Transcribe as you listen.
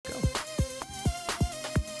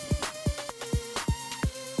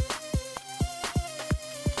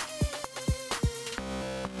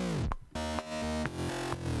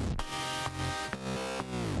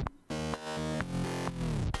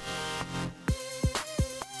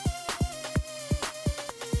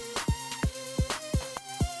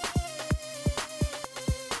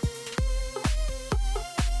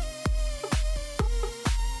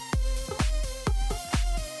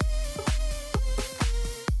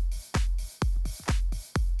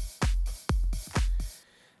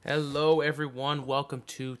Hello, everyone. Welcome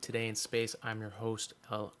to Today in Space. I'm your host,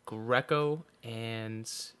 El Greco, and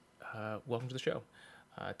welcome to the show.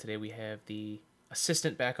 Today we have the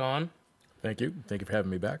assistant back on. Thank you. Thank you for having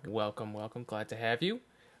me back. Welcome, welcome. Glad to have you.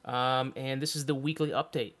 And this is the weekly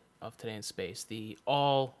update of Today in Space,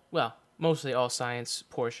 mostly all science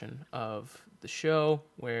portion of the show,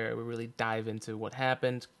 where we really dive into what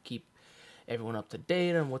happened, keep everyone up to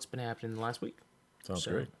date on what's been happening in the last week. Sounds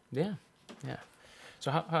great. Yeah, yeah. So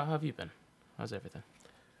how have you been? How's everything?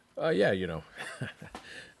 Yeah, we're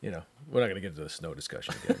not gonna get into the snow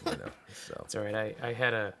discussion again. So. It's all right. I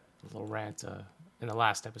had a little rant in the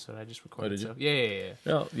last episode I just recorded. Did you?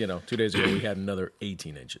 So yeah. Well, 2 days ago we had another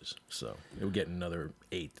 18 inches, so we'll get another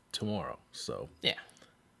 8 tomorrow. So, Yeah,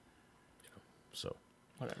 so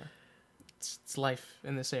whatever. It's life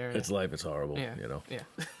in this area. it's life. It's horrible. Yeah. Yeah.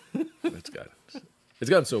 It's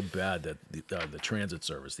gotten so bad that the transit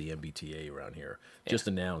service, the MBTA around here, just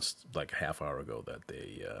announced like a half hour ago that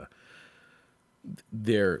they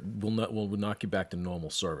will not get back to normal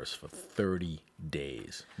service for 30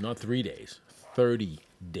 days, not 3 days, 30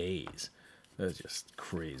 days. That's just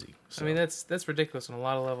crazy. So, I mean, that's ridiculous on a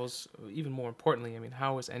lot of levels. Even more importantly, I mean,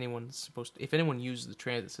 how is anyone supposed to, if anyone uses the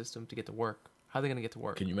transit system to get to work, how are they going to get to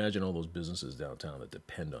work? can you imagine all those businesses downtown that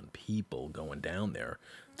depend on people going down there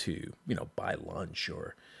to, buy lunch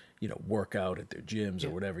or, work out at their gyms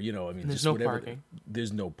or whatever? I mean, And there's just no whatever. parking.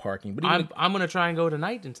 There's no parking. But even, I'm going to try and go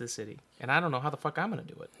tonight into the city, and I don't know how the fuck I'm going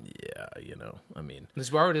to do it. yeah, I mean,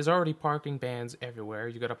 There's already parking bans everywhere.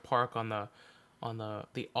 You got to park on the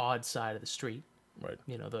odd side of the street. right.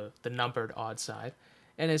 The numbered odd side,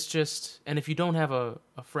 and it's just, and if you don't have a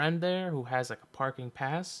friend there who has like a parking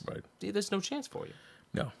pass, Right. there's no chance for you.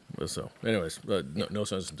 No. Well, so, anyways, no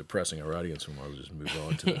sense in depressing our audience. We'll just move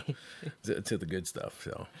on to the good stuff.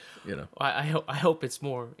 So, I hope it's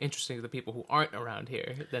more interesting to the people who aren't around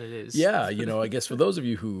here than it is. Yeah, I guess for those of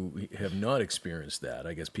you who have not experienced that,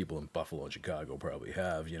 I guess people in Buffalo and Chicago probably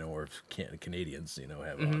have, or Canadians,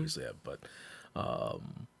 have obviously have, but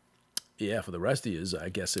yeah, for the rest of you, I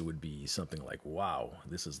guess it would be something like, wow,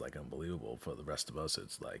 this is like unbelievable. For the rest of us,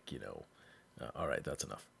 it's like, all right, that's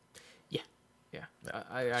enough. yeah.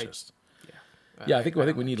 It's just, Yeah, I think we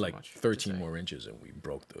don't need have too like much to 13 say. more inches, and we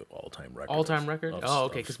broke the all-time record. All-time record. of- Oh,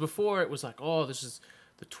 okay. of- Because before it was like, oh, this is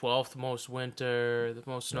the 12th most winter, the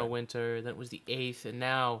most snow Right. winter. Then it was the 8th, and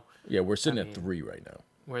now yeah, we're sitting I at mean, 3 right now,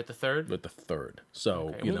 we're at the 3rd. but the third.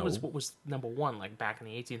 So Okay. What was number one, like back in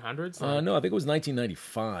the 1800s? No, I think it was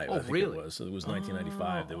 1995. Oh, I think really? it was. It was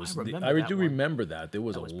 1995. There Oh, was. I remember I that do one. remember that there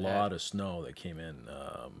was That a was lot bad. of snow that came in,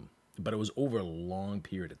 but it was over a long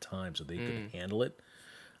period of time, so they could handle it.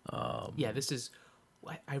 Yeah, this is.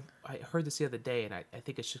 I heard this the other day, and I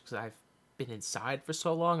think it's just because I've been inside for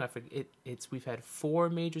so long. I forget we've had 4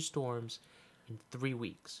 major storms in 3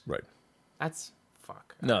 weeks. Right. That's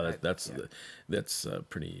fuck. No, I- that's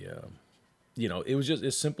pretty. It was just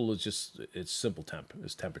as simple as it's simple temp.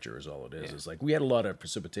 It's temperature is all it is. Yeah. It's like we had a lot of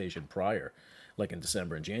precipitation prior, like in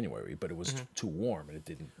December and January, but it was too warm and it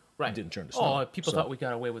didn't. right. It didn't turn to snow. Oh, people So- thought we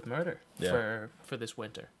got away with murder Yeah. for this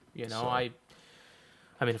winter. So-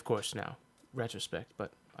 I mean, of course, now retrospect,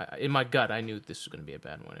 but in my gut, I knew this was going to be a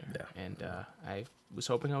bad winter. Yeah. And I was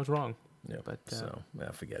hoping I was wrong. Yeah. But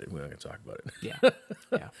forget it. We're not going to talk about it. yeah,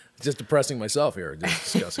 yeah. It's just depressing myself here,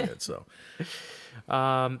 just discussing it. So.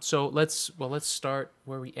 So let's start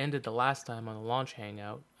where we ended the last time on the launch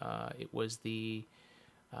hangout. It was the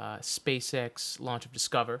SpaceX launch of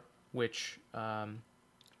Discover, which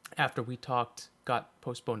after we talked got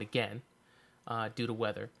postponed again due to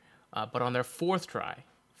weather. But on their 4th try,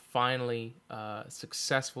 finally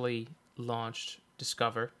successfully launched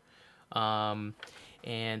Discover.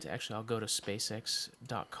 And actually, I'll go to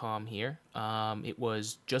SpaceX.com here. It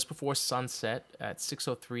was just before sunset at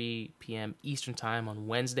 6:03 p.m. Eastern Time on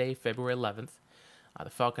Wednesday, February 11th. The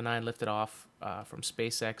Falcon 9 lifted off from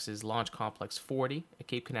SpaceX's Launch Complex 40 at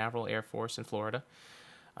Cape Canaveral Air Force in Florida,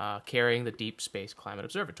 carrying the Deep Space Climate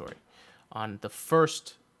Observatory on the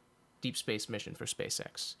first deep space mission for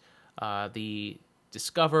SpaceX. The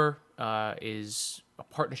Discover is a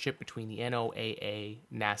partnership between the NOAA,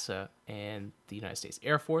 NASA, and the United States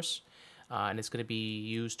Air Force, and it's going to be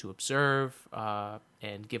used to observe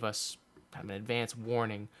and give us kind of an advance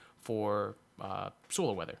warning for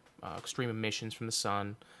solar weather, extreme emissions from the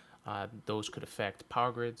sun. Those could affect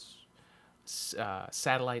power grids,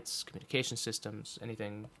 satellites, communication systems,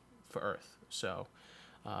 anything for Earth. So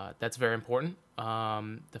that's very important.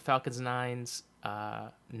 The Falcon 9's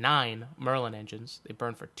 9 Merlin engines, they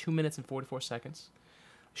burned for 2 minutes and 44 seconds,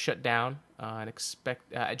 shut down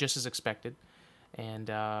just as expected, and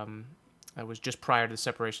that was just prior to the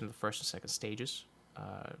separation of the first and second stages.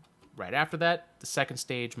 Right after that, the second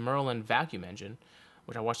stage Merlin vacuum engine,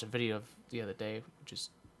 which I watched a video of the other day, which is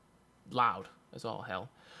loud as all hell,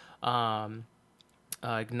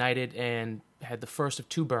 ignited and had the first of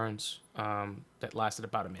two burns that lasted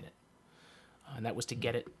about a minute. And that was to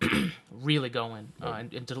get it really going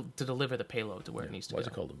and to deliver the payload to where it needs to Why go. is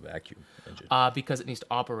it called a vacuum engine? Because it needs to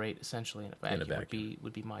operate essentially in a vacuum,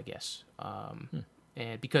 would be my guess.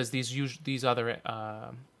 And because these other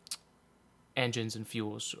engines and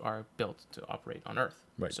fuels are built to operate on Earth.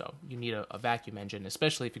 Right. So you need a vacuum engine,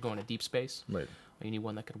 especially if you're going to deep space. Right. You need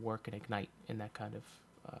one that could work and ignite in that kind of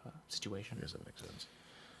situation. I guess that makes sense.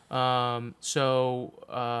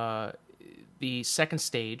 The second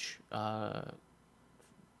stage,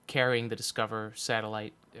 carrying the Discover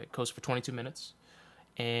satellite, it goes for 22 minutes.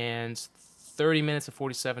 And 30 minutes and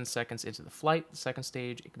 47 seconds into the flight, the second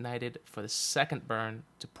stage ignited for the second burn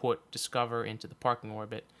to put Discover into the parking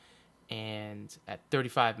orbit. And at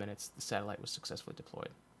 35 minutes, the satellite was successfully deployed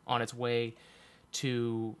on its way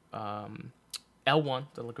to L1,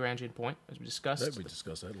 the Lagrangian point, as we discussed. Yeah, we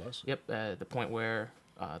discussed that last. Yep, the point where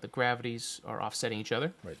the gravities are offsetting each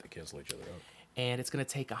other. Right, they cancel each other out. And it's going to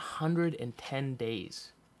take 110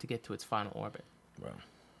 days to get to its final orbit. Wow.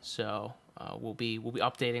 So we'll be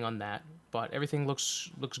updating on that, but everything looks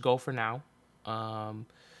go for now.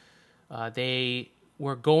 They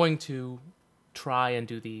were going to try and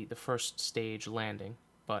do the first stage landing,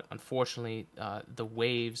 but unfortunately the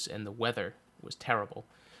waves and the weather was terrible,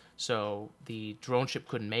 so the drone ship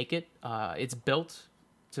couldn't make it. It's built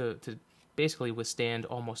to basically withstand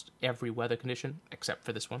almost every weather condition except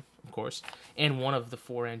for this one, of course, and one of the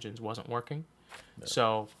four engines wasn't working. No.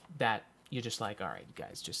 So that you're just like, all right,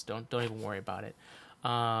 guys, just don't even worry about it.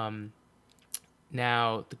 Now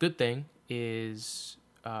the good thing is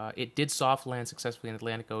it did soft land successfully in the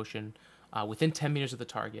Atlantic Ocean within 10 meters of the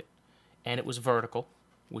target, and it was vertical,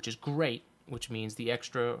 which is great, which means the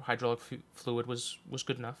extra hydraulic fluid was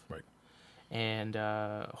good enough. Right. And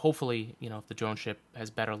hopefully, if the drone ship has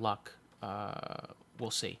better luck,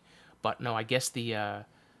 we'll see. But no, I guess the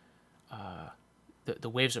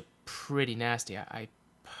waves are pretty nasty. I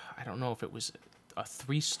don't know if it was a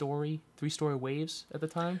three-story waves at the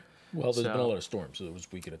time. Well, there's been a lot of storms, so it was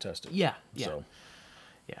we could attest it. Yeah. So,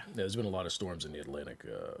 yeah, there's been a lot of storms in the Atlantic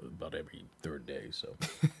about every third day. So,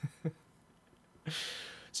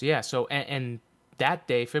 and that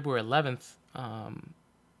day, February 11th,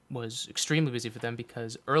 was extremely busy for them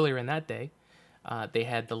because earlier in that day, they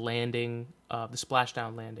had the landing, the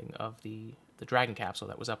splashdown landing of the Dragon capsule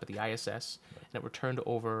that was up at the ISS, and it returned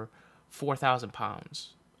over 4,000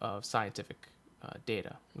 pounds of scientific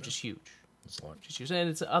data, which is huge. That's a lot. Which is huge. And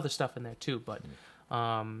it's other stuff in there too, but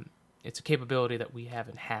it's a capability that we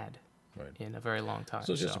haven't had in a very long time.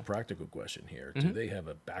 So it's just a practical question here. Do they have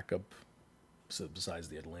a backup besides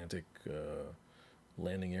the Atlantic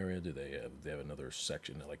landing area? Do they have another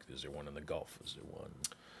section? Like, is there one in the Gulf? Is there one?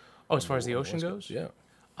 Oh, as far as the ocean goes? Yeah.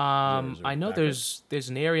 I know there's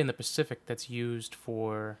an area in the Pacific that's used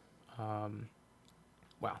for,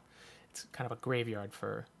 it's kind of a graveyard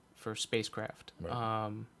for spacecraft.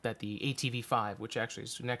 Right. That the ATV-5, which actually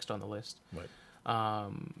is next on the list, right.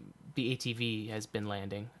 The ATV has been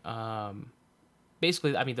landing.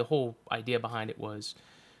 Basically, I mean, the whole idea behind it was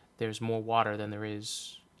there's more water than there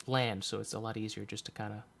is land, so it's a lot easier just to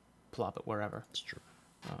kind of plop it wherever. That's true.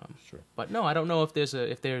 Sure. But no, I don't know if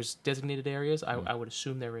there's designated areas. I would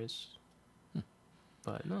assume there is.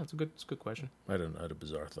 But no, it's a good question. I had a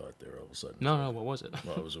bizarre thought there all of a sudden. No, what was it?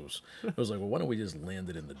 Well, it was like, well, why don't we just land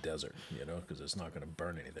it in the desert? Because it's not going to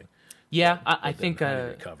burn anything. Yeah, I think how do you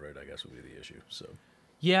recover it, I guess, would be the issue. So.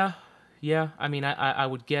 Yeah. I mean, I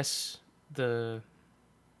would guess to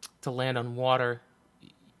land on water,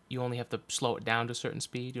 you only have to slow it down to a certain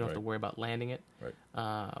speed. You don't have to worry about landing it. Right.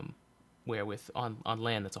 Where with on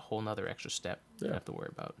land, that's a whole nother extra step you have to worry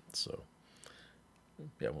about. So,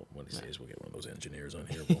 yeah, well, one of these days we'll get one of those engineers on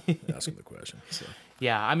here. We'll ask them the question. So.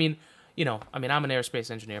 Yeah, I'm an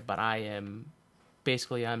aerospace engineer, but I'm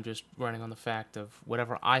just running on the fact of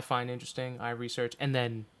whatever I find interesting, I research, and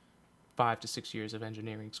then 5 to 6 years of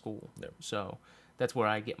engineering school. Yep. So that's where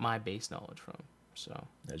I get my base knowledge from. So,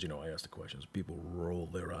 as you know, I ask the questions. People roll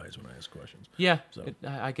their eyes when I ask questions. Yeah, so.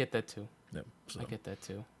 I get that too. Yep. So. I get that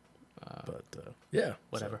too. Yeah,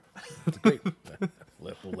 whatever. So, great.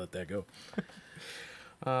 We'll let that go.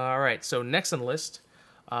 All right. So next on the list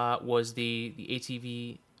was the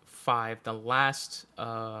ATV-5, the last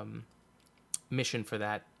mission for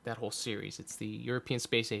that whole series. It's the European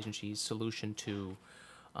Space Agency's solution to,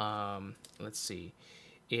 let's see,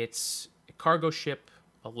 it's a cargo ship,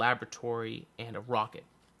 a laboratory, and a rocket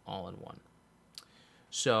all in one.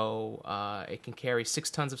 So it can carry 6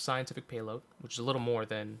 tons of scientific payload, which is a little more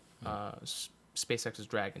than SpaceX's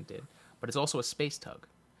Dragon did. But it's also a space tug.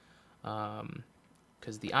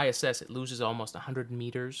 Because the ISS, it loses almost 100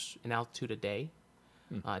 meters in altitude a day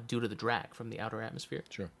due to the drag from the outer atmosphere.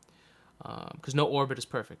 Sure. Because no orbit is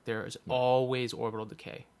perfect. There is always orbital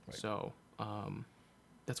decay. Right. So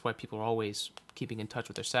that's why people are always keeping in touch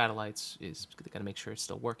with their satellites, is they got to make sure it's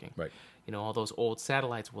still working. Right. You know, all those old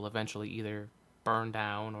satellites will eventually either burn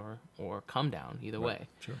down or come down, either way.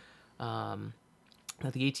 Sure. Now,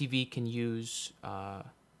 the ATV can use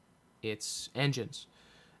its engines.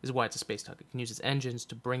 This is why it's a space tug. It can use its engines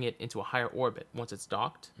to bring it into a higher orbit once it's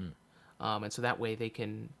docked, and so that way they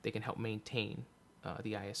can help maintain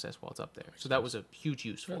the ISS while it's up there. So that was a huge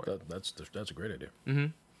use for it. That's a great idea.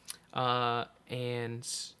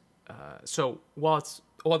 So while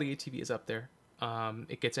the ATV is up there,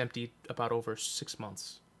 it gets emptied about over 6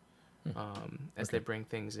 months as they bring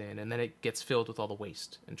things in, and then it gets filled with all the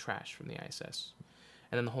waste and trash from the ISS.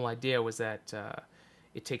 And then the whole idea was that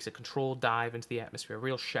it takes a controlled dive into the atmosphere,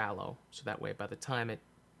 real shallow, so that way by the time it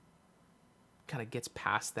kind of gets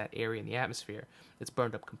past that area in the atmosphere, it's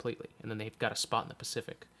burned up completely. And then they've got a spot in the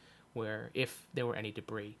Pacific where if there were any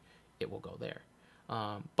debris, it will go there.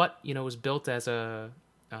 But, you know, it was built as a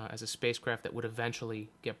spacecraft that would eventually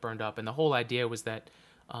get burned up. And the whole idea was that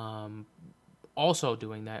also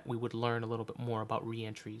doing that, we would learn a little bit more about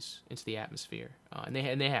re-entries into the atmosphere. And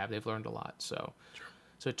they've learned a lot. So, Sure.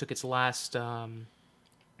 So it took its last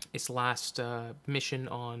mission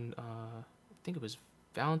on, I think it was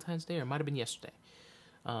Valentine's Day, or it might have been yesterday.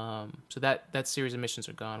 So that series of missions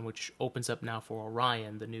are gone, which opens up now for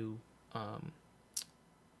Orion, the new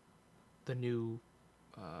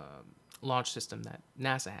launch system that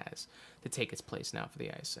NASA has to take its place now for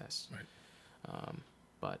the ISS. Right.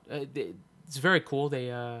 But it's very cool. They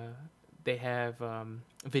have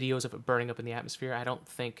videos of it burning up in the atmosphere. I don't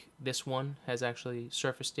think this one has actually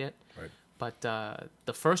surfaced yet. Right. But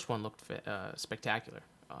the first one looked spectacular.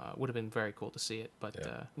 Would have been very cool to see it,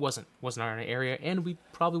 but wasn't our area, and we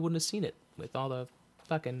probably wouldn't have seen it with all the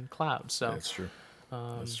fucking clouds. So That's true.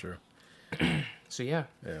 That's true. So yeah.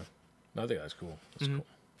 Yeah. No, I think that's cool. That's cool.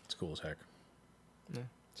 It's cool as heck. Yeah.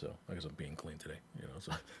 So I guess I'm being clean today,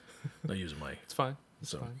 so not using my. It's fine.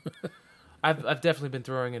 It's So. fine. I've definitely been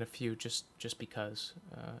throwing in a few just because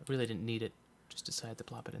really didn't need it. Just decided to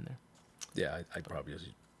plop it in there. Yeah, I probably just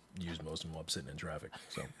use most of them while I'm sitting in traffic.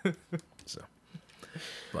 So.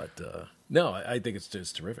 But no, I think it's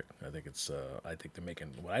just terrific. I think they're making.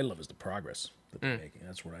 What I love is the progress that they're making.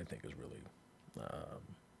 That's what I think is really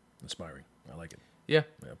inspiring. I like it. Yeah.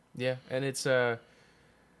 Yeah. Yeah, and it's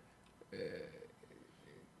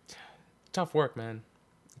tough work, man.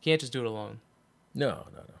 You can't just do it alone. No.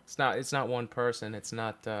 It's not one person. It's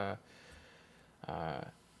not what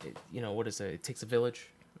is it? It takes a village,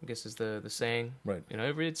 I guess is the saying. Right.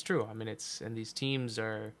 It's true. I mean, and these teams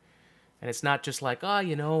are, and it's not just like, I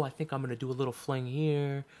think I'm going to do a little fling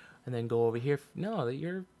here and then go over here. No,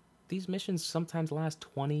 these missions sometimes last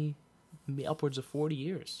 20, upwards of 40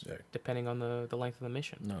 years, depending on the length of the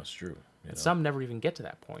mission. No, it's true. And some never even get to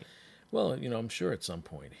that point. Well, I'm sure at some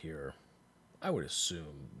point here, I would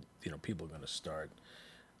assume, people are going to start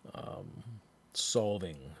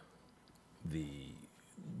solving the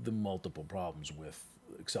multiple problems with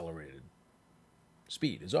accelerated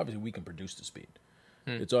speed. It's obviously we can produce the speed.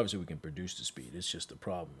 It's obviously we can produce the speed. It's just the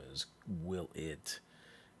problem is,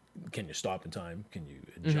 can you stop in time? Can you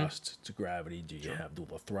adjust to gravity? Do you have the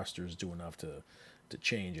thrusters do enough to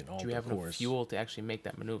change and alter Do you have course? enough fuel to actually make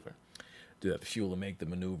that maneuver? Do you have the fuel to make the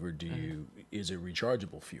maneuver? Is it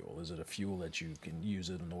rechargeable fuel? Is it a fuel that you can use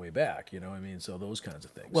it on the way back? You know what I mean? So those kinds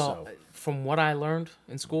of things. Well, from what I learned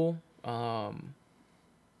in school, when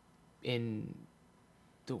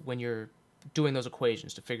you're doing those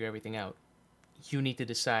equations to figure everything out, you need to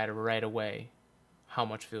decide right away how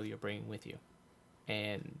much fuel you're bringing with you,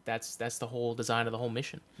 and that's the whole design of the whole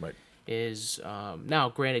mission. Right. Is now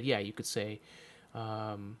granted, you could say,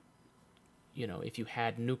 if you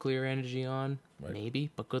had nuclear energy on, maybe,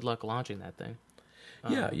 but good luck launching that thing.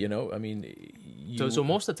 I mean, so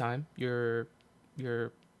most of the time you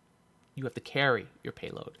have to carry your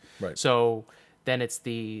payload. Right. So then it's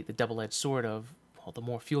the double-edged sword of, well, the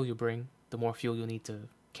more fuel you bring, the more fuel you'll need to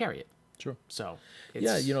carry it. Sure. So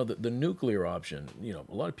the nuclear option. A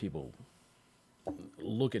lot of people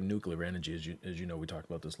look at nuclear energy as you know. We talked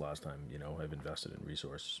about this last time. I've invested in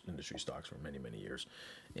resource industry stocks for many years,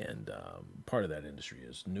 and part of that industry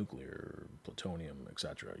is nuclear, plutonium,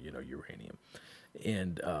 etc. Uranium,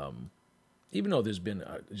 and even though there's been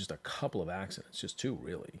just a couple of accidents, just two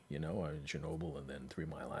really, Chernobyl and then 3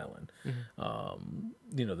 Mile Island.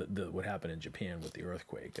 What happened in Japan with the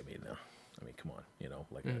earthquake. I mean, come on,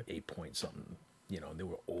 like an 8 point something. They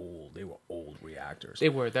were old. They were old reactors. They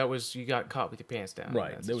were. That was, you got caught with your pants down.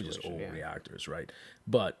 Right. They were just old reactors, right?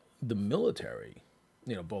 But the military,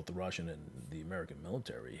 both the Russian and the American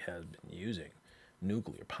military has been using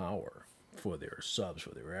nuclear power for their subs,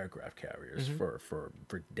 for their aircraft carriers for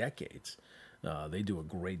decades. They do a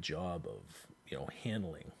great job of,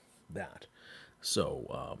 handling that.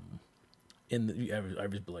 So,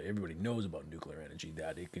 everybody knows about nuclear energy,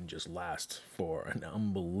 that it can just last for an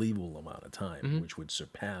unbelievable amount of time, which would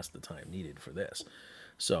surpass the time needed for this.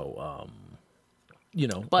 So,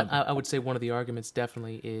 But I would say one of the arguments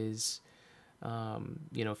definitely is,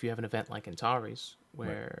 if you have an event like Antares,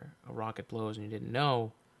 where a rocket blows and you didn't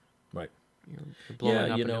know, right, you're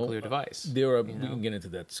blowing up a nuclear device. We can get into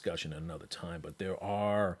that discussion another time, but there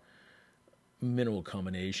are mineral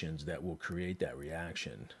combinations that will create that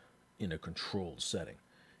reaction in a controlled setting.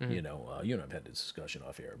 You and I've had this discussion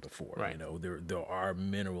off air before. Right. There are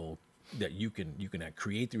mineral that you can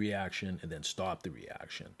create the reaction and then stop the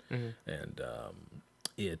reaction, and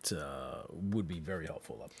it would be very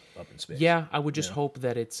helpful up in space. Yeah, I would just hope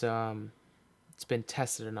that it's been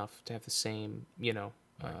tested enough to have the same,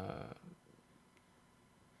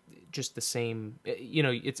 just the same.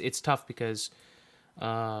 It's tough because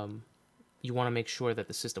you want to make sure that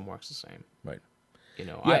the system works the same. Right.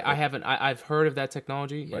 I haven't. I've heard of that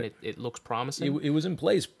technology, and it looks promising. It was in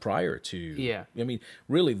place prior to. Yeah. I mean,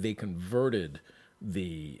 really, they converted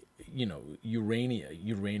the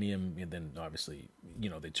uranium, and then obviously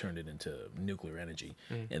they turned it into nuclear energy,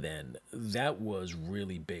 and then that was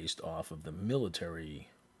really based off of the military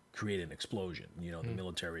create an explosion. The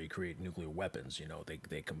military create nuclear weapons.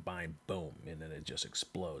 They combine, boom, and then it just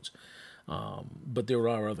explodes. But there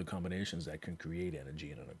are other combinations that can create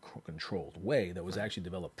energy in a controlled way that was actually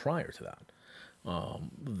developed prior to that,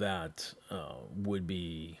 that would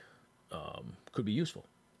be could be useful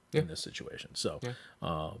in this situation. So,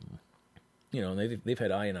 they've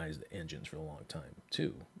had ionized engines for a long time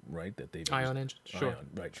too, right? That they've ion engines, sure,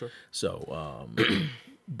 right? Sure. So,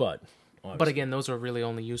 but again, those are really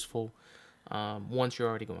only useful once you're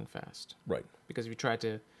already going fast, right? Because if you try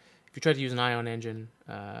to use an ion engine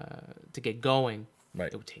to get going,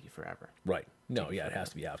 it would take you forever. Right. No, it has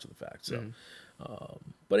to be after the fact. So,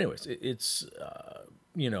 but anyways, it's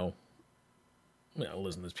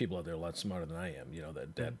listen, there's people out there a lot smarter than I am.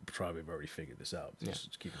 That probably have already figured this out.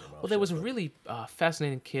 Just keeping their mouth Well, there was shut, a really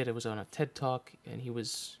fascinating kid. It was on a TED Talk, and he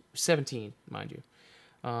was 17, mind you.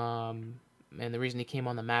 And the reason he came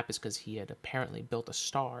on the map is because he had apparently built a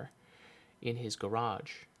star in his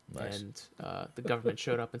garage. Nice. And the government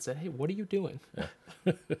showed up and said, "Hey, what are you doing?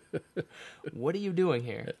 What are you doing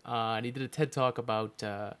here?" And he did a TED Talk about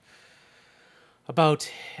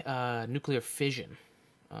nuclear fission,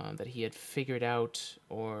 that he had figured out,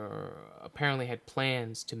 or apparently had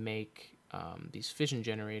plans to make these fission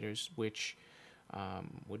generators, which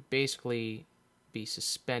would basically be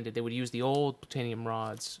suspended. They would use the old plutonium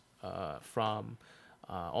rods from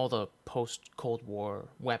all the post-Cold War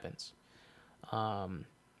weapons.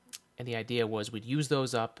 And the idea was we'd use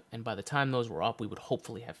those up, and by the time those were up, we would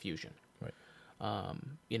hopefully have fusion. Right.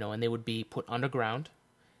 And they would be put underground,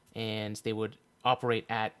 and they would operate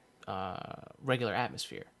at regular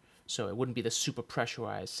atmosphere. So it wouldn't be the super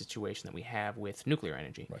pressurized situation that we have with nuclear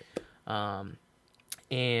energy. Right.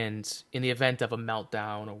 And in the event of a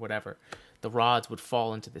meltdown or whatever, the rods would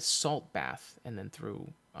fall into this salt bath, and then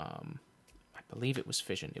through, I believe it was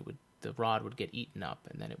fission, the rod would get eaten up,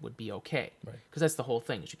 and then it would be okay. Right. Because that's the whole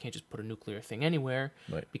thing, is you can't just put a nuclear thing anywhere.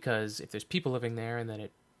 Right. Because if there's people living there and then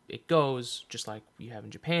it goes, just like you have in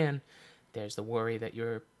Japan, there's the worry that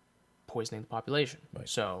you're poisoning the population. Right.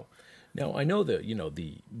 So now I know that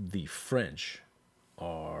the French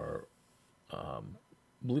are,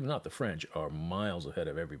 believe it or not, the French are miles ahead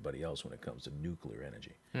of everybody else when it comes to nuclear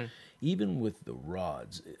energy. Even with the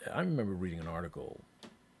rods, I remember reading an article,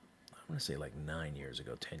 I want to say like 9 years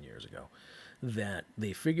ago, 10 years ago, that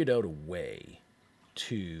they figured out a way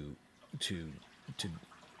to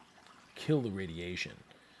kill the radiation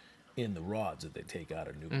in the rods that they take out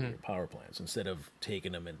of nuclear power plants, instead of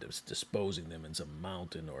taking them and disposing them in some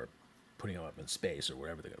mountain or putting them up in space or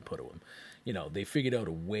wherever they're going to put them. They figured out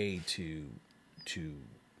a way to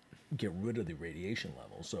get rid of the radiation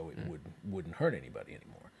level so it wouldn't hurt anybody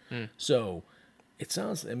anymore. So it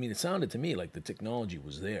sounded to me like the technology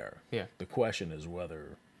was there. Yeah. The question is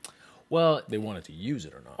whether Well, they wanted to use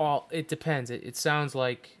it or not. all it depends. It sounds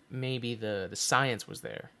like maybe the science was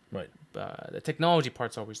there. Right. The technology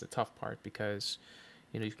part's always the tough part because,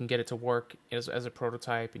 you can get it to work as a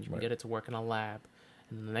prototype and you can Right. get it to work in a lab,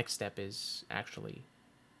 and then the next step is actually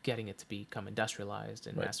getting it to become industrialized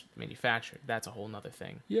and Right. mass manufactured. That's a whole nother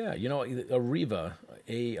thing. Yeah, Areva,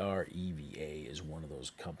 Areva, is one of those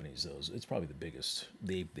companies. It's probably the biggest.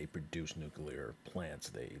 They produce nuclear plants.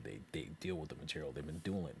 They deal with the material. They've been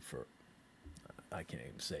doing it for, I can't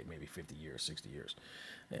even say, maybe 50 years, 60 years,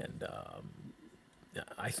 and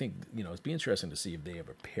I think it'd be interesting to see if they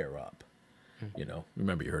ever pair up.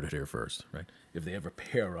 Remember, you heard it here first, right? If they ever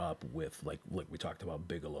pair up with like we talked about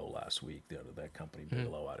Bigelow last week, that company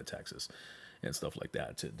Bigelow out of Texas, and stuff like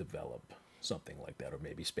that to develop something like that, or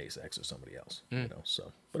maybe SpaceX or somebody else.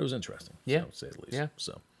 So but it was interesting, Yeah. to say the least. Yeah.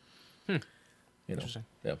 So Interesting.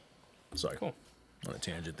 yeah. Sorry, Cool. on a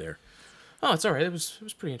tangent there. Oh, it's all right. It was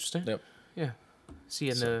pretty interesting. Yep. Yeah. See,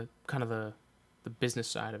 in So- the kind of the business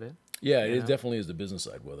side of it. Yeah, it You know? definitely is the business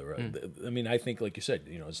side. Whether I mean, I think, like you said,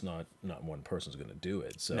 it's not one person's going to do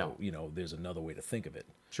it. So No. there's another way to think of it.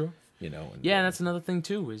 Sure. And, Yeah, and that's another thing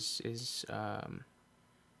too. Is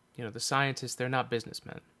the scientists? They're not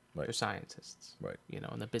businessmen. Right. They're scientists. Right.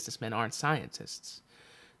 And the businessmen aren't scientists.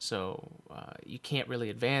 So you can't really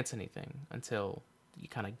advance anything until you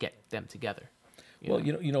kind of get them together. Well,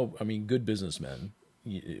 I mean, good businessmen,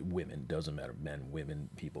 women, doesn't matter, men, women,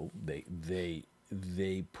 people, they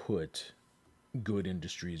put good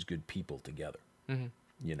industries, good people together.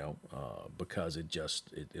 Because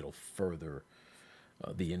it'll further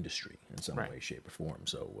the industry in some Right. way, shape, or form.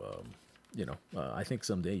 So, I think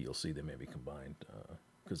someday you'll see them maybe combined,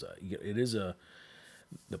 because it is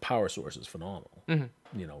the power source is phenomenal.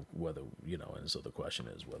 Whether and so the question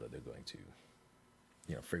is whether they're going to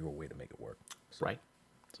figure a way to make it work. So, Right.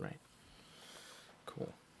 Right.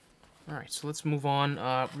 Cool. All right, so let's move on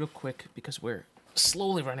real quick because we're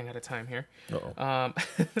slowly running out of time here.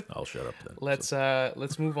 I'll shut up then.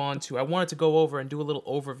 Let's move on to. I wanted to go over and do a little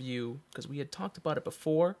overview because we had talked about it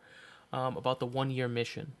before, about the 1-year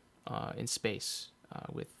mission in space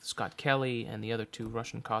with Scott Kelly and the other 2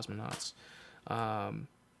 Russian cosmonauts. I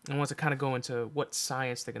want to kind of go into what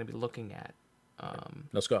science they're going to be looking at.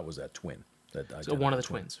 Now, Scott was that twin. So one of the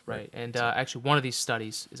twins, right? And actually, one of these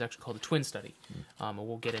studies is actually called the twin study, and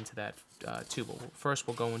we'll get into that too. But first,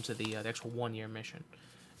 we'll go into the actual 1-year mission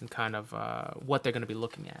and kind of what they're going to be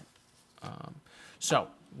looking at. So,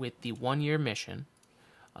 with the 1-year mission,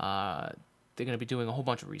 they're going to be doing a whole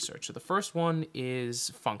bunch of research. So the first one is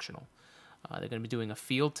functional. They're going to be doing a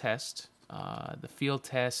field test. The field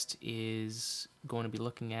test is going to be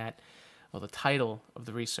looking at, well, the title of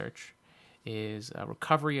the research is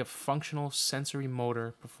recovery of functional sensory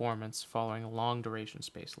motor performance following a long duration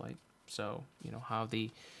spaceflight. So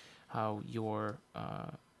how your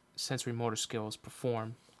sensory motor skills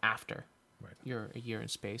perform after you're a year in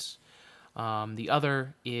space. The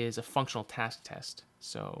other is a functional task test.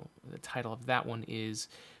 So the title of that one is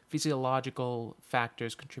physiological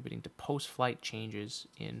factors contributing to post-flight changes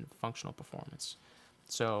in functional performance.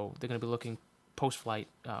 So they're going to be looking post-flight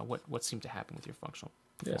what seemed to happen with your functional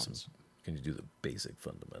performance. Can you do the basic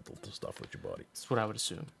fundamental stuff with your body? That's what I would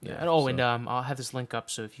assume. Yeah. Yeah, And I'll have this link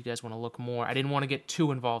up, so if you guys want to look more, I didn't want to get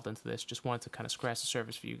too involved into this. Just wanted to kind of scratch the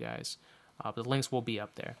surface for you guys. But the links will be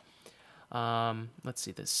up there. Let's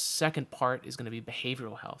see. The second part is going to be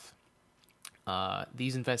behavioral health.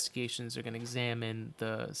 These investigations are going to examine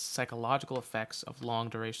the psychological effects of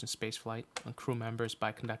long-duration spaceflight on crew members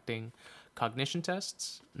by conducting cognition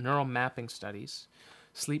tests, neural mapping studies,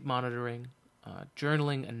 sleep monitoring,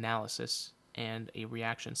 journaling analysis, and a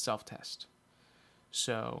reaction self-test.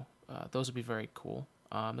 So those would be very cool.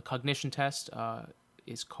 The cognition test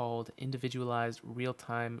is called Individualized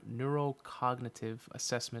Real-Time Neurocognitive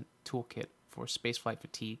Assessment Toolkit for Spaceflight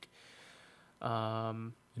Fatigue.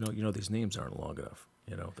 These names aren't long enough.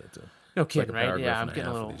 No it's like kidding, a right? paragraph Yeah, I'm and a getting a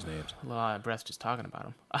half little of these names. out of breath just talking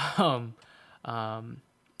about them.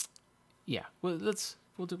 Yeah. Well, let's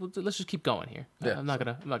just keep going here. Yeah, I'm not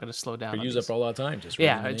gonna slow down. We on use these. up all our time just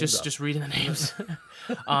reading the Yeah, names just off. just reading the names.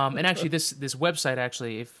 And actually, this website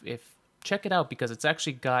actually, if check it out because it's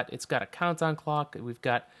got a countdown clock. We've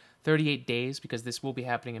got 38 days because this will be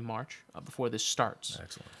happening in March before this starts.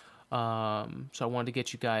 Excellent. So I wanted to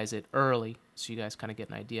get you guys it early so you guys kind of get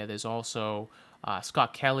an idea. There's also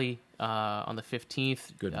Scott Kelly on the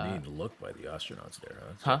 15th. Good mean look by the astronauts there.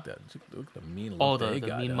 Huh? Look at the mean look Oh, they the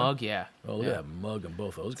got. mean huh? mug, yeah. Oh, look yeah. at that mug on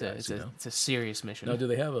both those guys. It's a serious mission. Now, do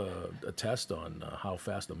they have a test on how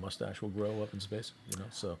fast the mustache will grow up in space?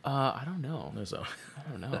 So I don't know. so I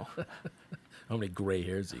don't know. how many gray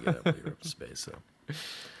hairs do you get up when you're up in space? So,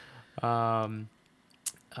 And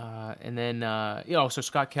then, so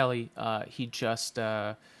Scott Kelly, he just,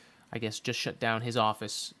 I guess, just shut down his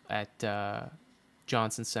office at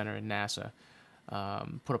Johnson Center in NASA.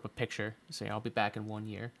 Put up a picture saying, "I'll be back in 1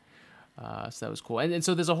 year." So that was cool. And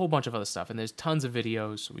so there's a whole bunch of other stuff, and there's tons of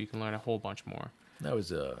videos where you can learn a whole bunch more. Now,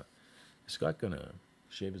 is Scott gonna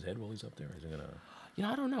shave his head while he's up there? Or is he gonna?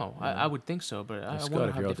 I don't know. I would think so, but I Scott, wonder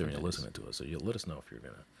if how you're out there different and you're it is. listening to us, so you let us know if you're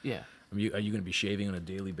gonna. Yeah. I mean, are you gonna be shaving on a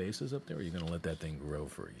daily basis up there, or are you gonna let that thing grow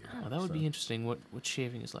for a year? Oh, that would be interesting. What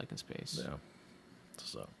shaving is like in space. Yeah.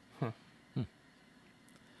 So.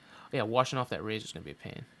 Yeah, washing off that razor is gonna be a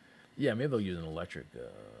pain. Yeah, maybe they'll use an electric. I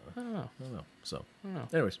don't know. I don't know. So, I don't know.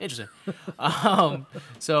 anyways, Interesting.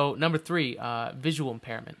 So number 3, visual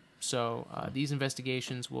impairment. So these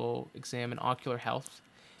investigations will examine ocular health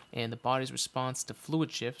and the body's response to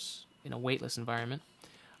fluid shifts in a weightless environment.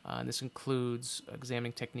 And this includes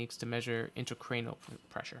examining techniques to measure intracranial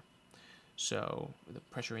pressure, so the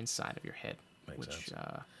pressure inside of your head, Makes sense.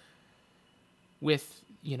 With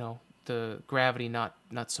the gravity not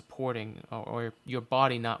supporting or your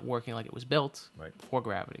body not working like it was built Right. for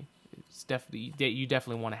gravity. It's definitely you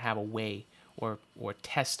definitely want to have a way or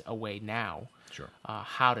test a way now. Sure.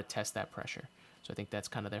 How to test that pressure. So I think that's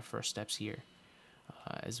kind of their first steps here,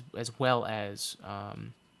 as well as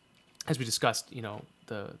we discussed.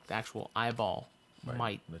 The actual eyeball Right.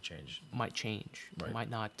 might change, Right. might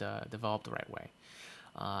not develop the right way.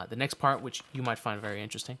 The next part, which you might find very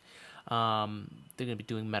interesting, they're going to be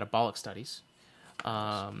doing metabolic studies,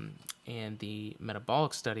 and the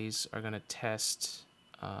metabolic studies are going to test,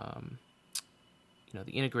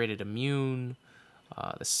 the integrated immune,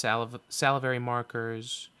 the salivary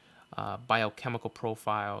markers, biochemical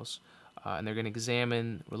profiles, and they're going to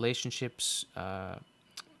examine relationships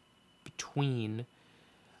between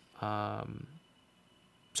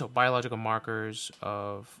biological markers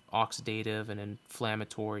of oxidative and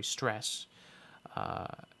inflammatory stress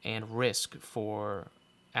and risk for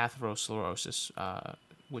atherosclerosis,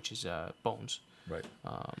 which is bones. Right.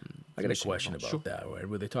 I got a question about that, right?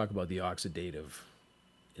 Where they talk about the oxidative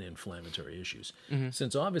and inflammatory issues. Mm-hmm.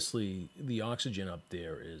 Since obviously the oxygen up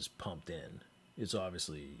there is pumped in, it's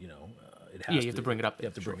obviously, it has you have to bring it up there. You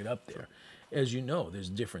have to bring it up there. As you know, there's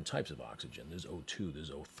different types of oxygen. There's O2, there's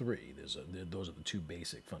O3. Those are the two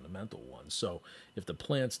basic fundamental ones. So if the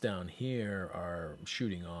plants down here are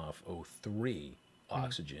shooting off O3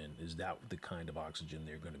 oxygen, is that the kind of oxygen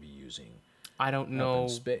they're going to be using? I don't know. In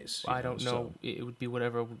space. I don't know. It would be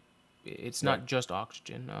whatever. It's not just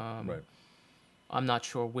oxygen. Right. I'm not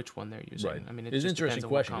sure which one they're using. Right. I mean, it's an interesting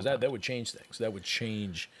question because that that would change things. That would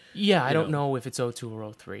change. Yeah, I don't know if it's O2 or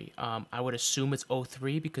O3. I would assume it's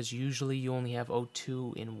O3 because usually you only have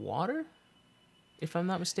O2 in water, if I'm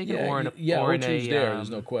not mistaken, or in a O2's there. There's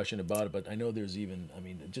no question about it. But I know there's even. I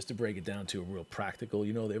mean, just to break it down to a real practical.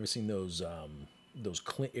 They ever seen those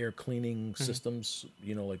air cleaning systems?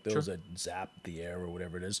 Like those that zap the air or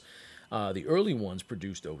whatever it is. The early ones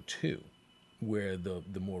produced O2, where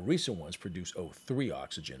the more recent ones produce O3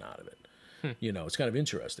 oxygen out of it. It's kind of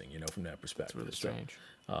interesting, from that perspective. It's really strange.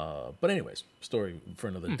 But anyways, story for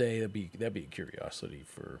another day. That'd be a curiosity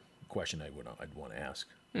for a question I'd want to ask.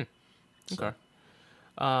 Okay.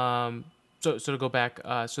 So to go back,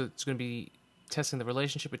 so it's going to be testing the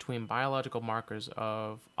relationship between biological markers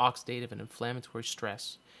of oxidative and inflammatory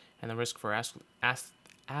stress and the risk for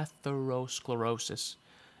atherosclerosis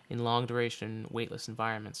in long-duration weightless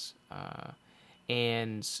environments.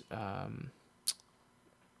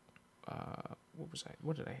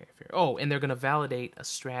 What did I have here? Oh, and they're going to validate a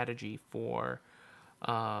strategy for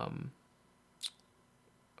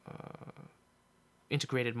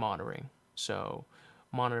integrated monitoring. So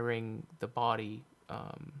monitoring the body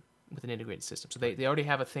with an integrated system. So they already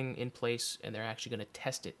have a thing in place, and they're actually going to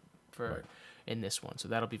test it in this one. So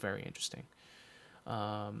that'll be very interesting.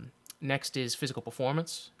 Next is physical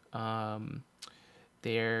performance.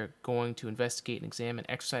 They're going to investigate and examine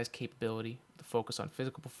exercise capability, the focus on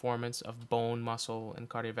physical performance of bone, muscle, and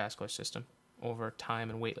cardiovascular system over time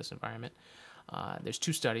in weightless environment. There's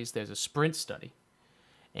 2 studies. There's a sprint study,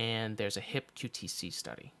 and there's a HIP QTC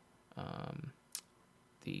study.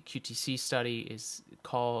 The QTC study is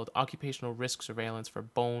called Occupational Risk Surveillance for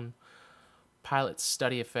Bone. Pilots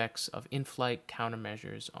study effects of in-flight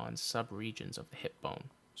countermeasures on subregions of the hip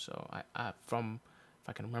bone. So if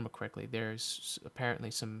I can remember correctly, there's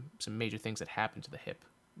apparently some major things that happen to the hip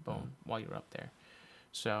bone while you're up there.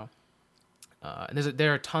 So, and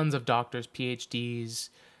there are tons of doctors, PhDs,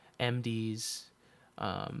 MDs,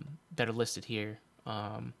 that are listed here. We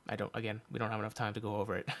don't have enough time to go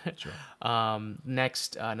over it. Sure.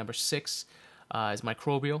 Next, number 6 is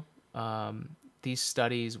microbial. these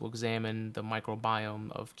studies will examine the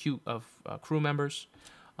microbiome of crew members,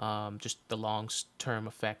 just the long-term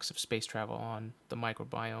effects of space travel on the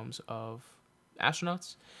microbiomes of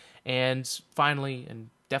astronauts, and finally, and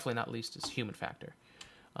definitely not least, is human factor.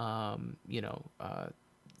 How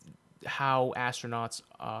astronauts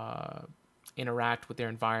interact with their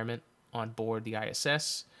environment on board the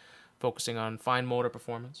ISS, focusing on fine motor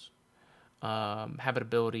performance,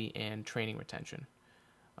 habitability, and training retention.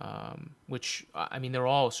 Which, I mean, they're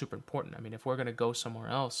all super important. I mean, if we're going to go somewhere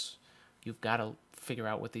else, you've got to figure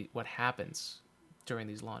out what happens during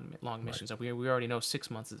these long missions. Right. We already know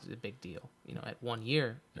 6 months is a big deal. At 1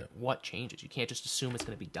 year, what changes? You can't just assume it's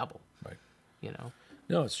going to be double. Right.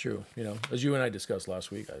 No, it's true. As you and I discussed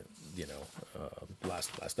last week,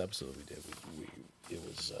 last episode we did,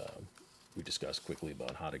 we discussed quickly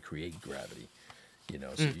about how to create gravity.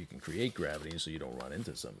 So you can create gravity, so you don't run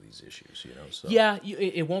into some of these issues. So yeah,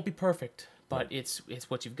 it won't be perfect, but it's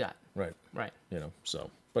what you've got. Right.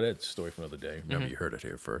 But it's a story for another day. Remember, you heard it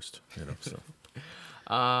here first. So.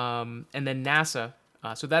 And then NASA.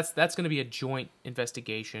 So that's going to be a joint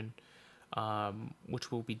investigation,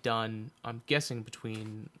 which will be done, I'm guessing,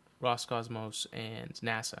 between Roscosmos and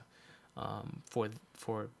NASA,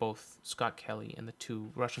 for both Scott Kelly and the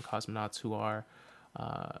 2 Russian cosmonauts who are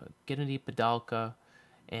Gennady Padalka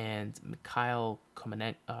and Mikhail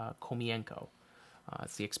Komienko.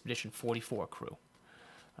 It's the Expedition 44 crew.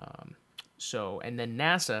 And then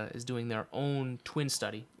NASA is doing their own twin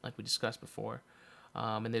study, like we discussed before.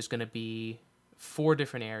 And there's going to be 4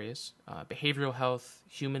 different areas: behavioral health,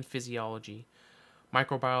 human physiology,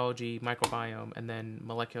 microbiology, microbiome, and then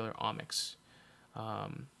molecular omics.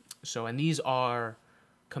 And these are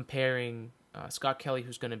comparing Scott Kelly,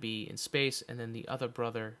 who's going to be in space, and then the other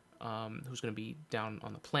brother, who's going to be down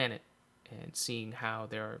on the planet, and seeing how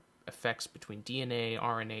there are effects between DNA,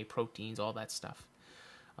 RNA, proteins, all that stuff.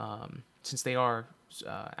 Since they are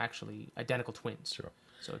actually identical twins. Sure.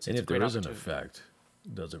 So it's and a if great there is an opportunity. effect,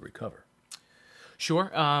 does it recover?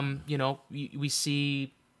 Sure. We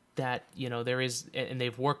see that, there is, and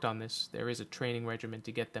they've worked on this, there is a training regimen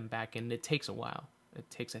to get them back in. It takes a while. It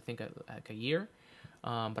takes, I think, like a year.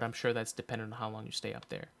 But I'm sure that's dependent on how long you stay up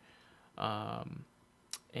there.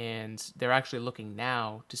 And they're actually looking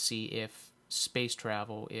now to see if space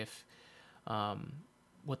travel,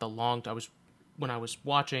 when I was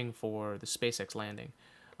watching for the SpaceX landing,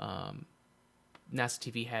 NASA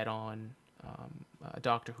TV had on a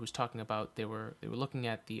doctor who was talking about they were looking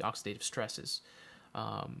at the oxidative stresses,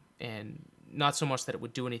 and not so much that it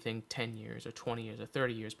would do anything 10 years or 20 years or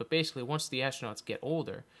 30 years, but basically once the astronauts get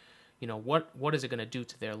older, what is it going to do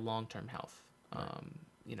to their long-term health?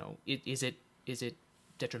 Is it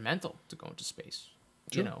detrimental to go into space?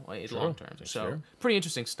 Sure. Long term. So fair. Pretty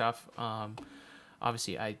interesting stuff.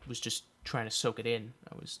 Obviously, I was just trying to soak it in.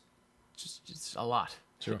 It's a lot.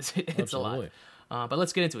 Sure. It's a lot. But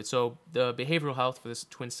let's get into it. So the behavioral health for this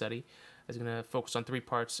twin study is going to focus on 3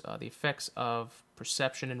 parts: the effects of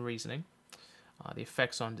perception and reasoning, the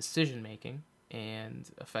effects on decision making, and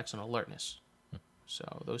effects on alertness.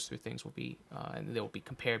 So those 3 things will be, and they will be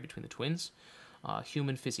compared between the twins.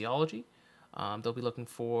 Human physiology. They'll be looking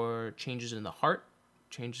for changes in the heart,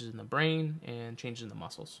 changes in the brain, and changes in the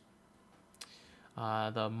muscles.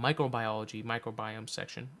 The microbiome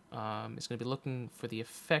section is going to be looking for the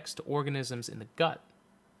effects to organisms in the gut.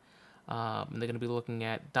 And they're going to be looking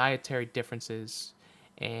at dietary differences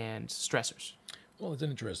and stressors. Well, it's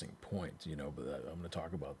an interesting point, but I'm going to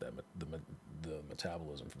talk about that, the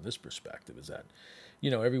metabolism from this perspective is that,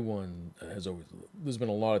 everyone has always, there's been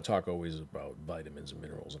a lot of talk always about vitamins and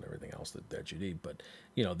minerals and everything else that you need, but,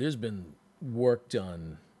 there's been work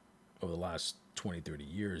done over the last 20, 30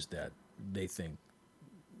 years that they think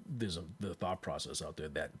there's the thought process out there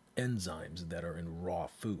that enzymes that are in raw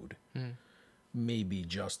food may be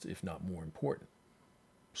just, if not more important.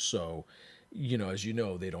 So, as you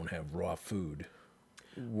know, they don't have raw food.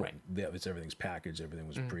 Right. Everything's packaged. Everything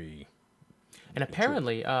was pre. And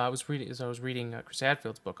apparently, I was reading Chris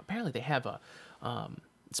Hadfield's book. Apparently, they have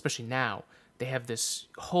especially now, they have this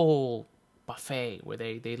whole buffet where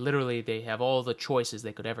they literally have all the choices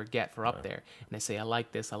they could ever get for up there, and they say, I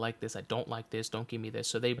like this, I don't like this, don't give me this.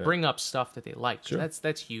 So they bring up stuff that they like. Sure. So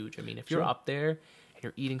that's huge. I mean, if you're up there and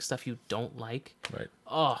you're eating stuff you don't like, right?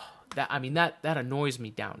 Oh, that annoys me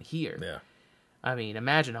down here. Yeah. I mean,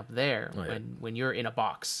 imagine up there Oh, yeah. when you're in a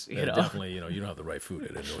box. You Yeah, know? definitely, you don't have the right food.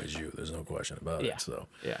 It annoys you. There's no question about Yeah. it. So,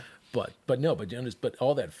 Yeah. but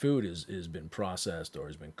all that food is been processed or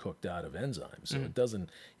has been cooked out of enzymes. So it doesn't.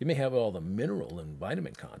 It may have all the mineral and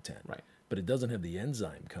vitamin content, Right. but it doesn't have the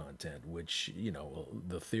enzyme content, which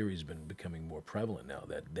the theory's been becoming more prevalent now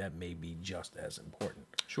that may be just as important.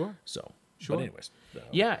 Sure. So, Sure. But anyways,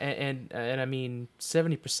 Yeah, and I mean,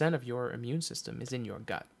 70% of your immune system is in your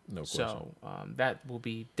gut. No So that will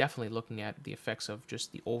be definitely looking at the effects of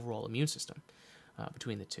just the overall immune system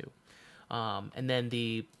between the two. And then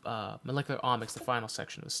the molecular omics, the final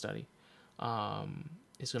section of the study,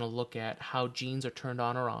 is going to look at how genes are turned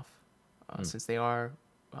on or off. Since they are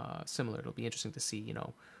similar, it'll be interesting to see,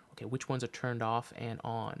 okay, which ones are turned off and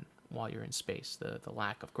on while you're in space, the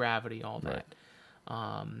lack of gravity, all that.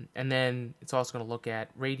 And then it's also going to look at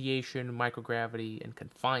radiation, microgravity, and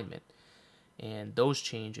confinement, and those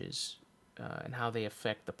changes and how they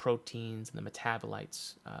affect the proteins and the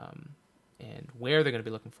metabolites. And where they're going to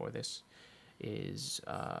be looking for this is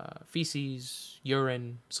feces,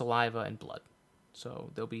 urine, saliva, and blood.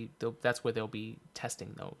 So that's where they'll be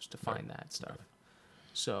testing those to find that stuff.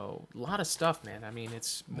 So a lot of stuff, man. I mean,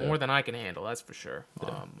 it's more than I can handle. That's for sure.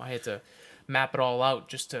 I had to map it all out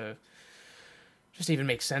just to even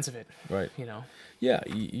make sense of it. Right. Yeah.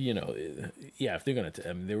 Yeah. If they're gonna,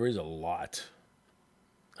 I mean, there is a lot.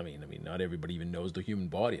 I mean, not everybody even knows the human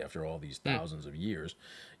body after all these thousands of years.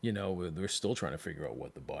 They're still trying to figure out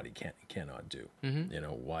what the body can and cannot do.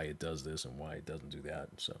 Why it does this and why it doesn't do that.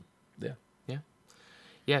 So, yeah.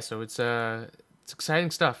 Yeah. So it's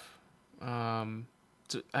exciting stuff.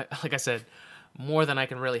 Like I said, more than I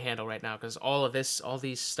can really handle right now because all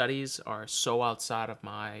these studies are so outside of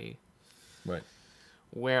my Right.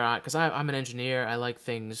 because I'm an engineer. I like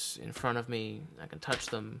things in front of me. I can touch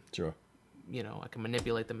them. Sure. I can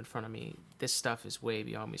manipulate them in front of me. This stuff is way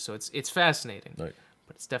beyond me. So it's fascinating. Right.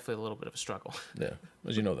 But it's definitely a little bit of a struggle. Yeah.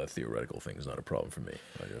 As that theoretical thing is not a problem for me.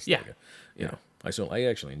 I just I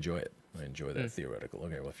actually enjoy it. I enjoy that theoretical.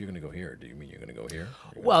 Okay, well, if you're going to go here, do you mean you're going to go here?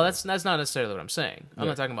 Well, that's not necessarily what I'm saying. I'm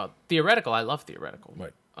not talking about theoretical. I love theoretical.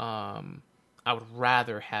 Right. I would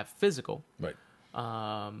rather have physical. Right.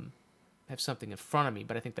 Have something in front of me,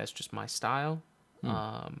 but I think that's just my style.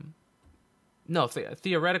 No,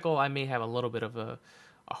 theoretical, I may have a little bit of a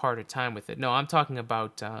harder time with it. No, I'm talking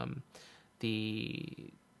about I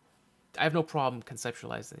have no problem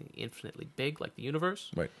conceptualizing the infinitely big, like the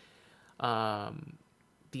universe. Right.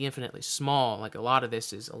 The infinitely small, like a lot of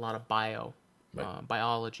this is a lot of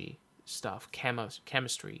biology stuff,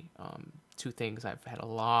 chemistry. Two things I've had a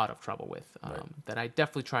lot of trouble with that I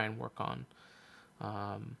definitely try and work on.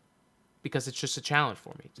 Because it's just a challenge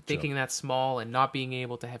for me. Thinking that small and not being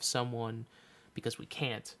able to have someone, because we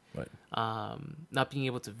can't, not being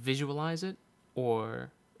able to visualize it, or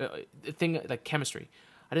the thing like chemistry.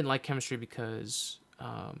 I didn't like chemistry because,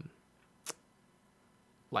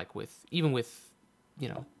 even with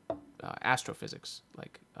astrophysics,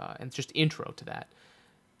 and just intro to that,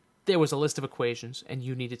 there was a list of equations, and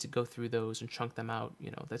you needed to go through those and chunk them out.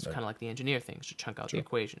 That's kind of like the engineer things. You chunk out the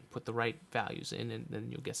equation, put the right values in, and then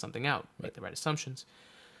you'll get something out. Make the right assumptions.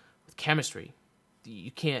 With chemistry,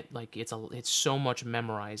 you can't it's so much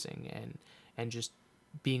memorizing and just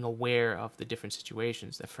being aware of the different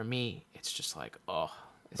situations that for me it's just like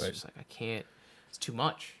just like I can't. It's too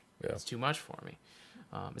much. Yeah. It's too much for me.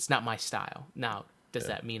 It's not my style. Now, does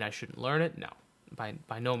that mean I shouldn't learn it? No.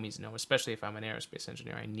 By no means no, especially if I'm an aerospace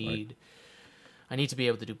engineer. I need to be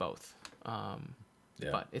able to do both.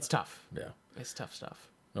 But it's tough. Yeah. It's tough stuff.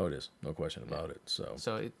 No, it is. No question about it. So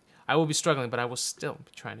I will be struggling, but I will still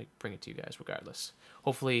be trying to bring it to you guys regardless.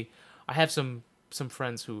 Hopefully, I have some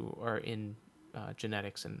friends who are in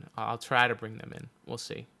genetics, and I'll try to bring them in. We'll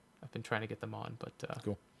see. I've been trying to get them on, but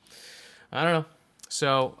cool. I don't know.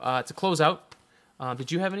 So to close out,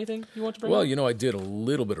 did you have anything you want to bring up? Well, I did a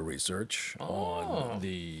little bit of research on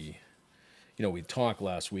the. We talked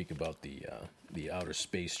last week about the Outer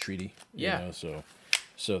Space Treaty. Yeah.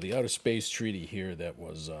 So the Outer Space Treaty here that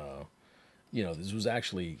was, this was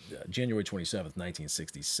actually January 27th,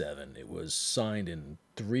 1967. It was signed in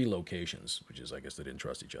 3 locations, which is, I guess, they didn't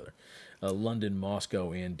trust each other. London,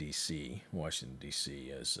 Moscow, and D.C., Washington,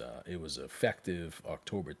 D.C. It was effective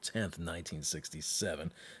October 10th,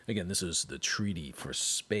 1967. Again, this is the Treaty for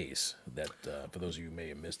Space that, for those of you who may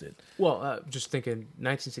have missed it. Well, just thinking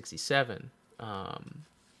 1967,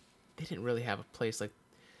 they didn't really have a place like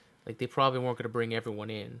they probably weren't going to bring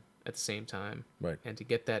everyone in at the same time. Right. And to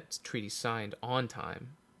get that treaty signed on time,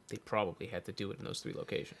 they probably had to do it in those 3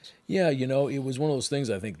 locations. Yeah, it was one of those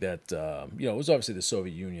things. I think that it was obviously the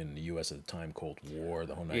Soviet Union and the U.S. at the time, Cold War,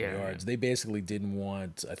 the whole nine yards. They basically didn't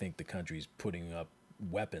want, I think, the countries putting up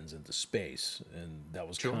weapons into space, and that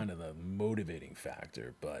was kind of the motivating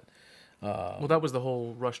factor. But well, that was the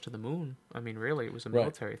whole rush to the moon. I mean, really, it was a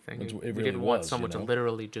military thing. It we didn't want someone to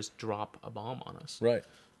literally just drop a bomb on us. Right.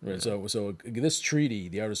 Yeah. So this treaty,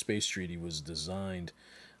 the Outer Space Treaty, was designed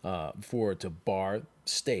to bar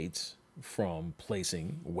states from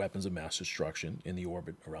placing weapons of mass destruction in the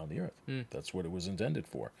orbit around the Earth. That's what it was intended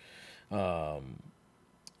for.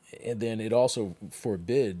 And then it also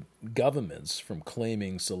forbid governments from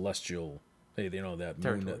claiming celestial, hey, that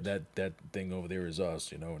moon, that thing over there is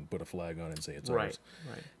us, and put a flag on it and say it's ours.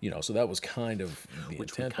 Right. So that was kind of the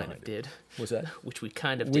intent behind it. Did. What's that? Which we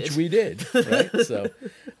kind of did. Which we did, right? So,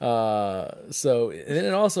 and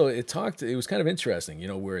then it was kind of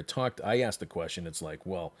interesting, where it talked, I asked the question, it's like,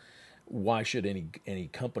 well, why should any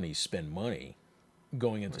company spend money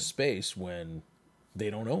going into space when they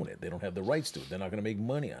don't own it? They don't have the rights to it. They're not going to make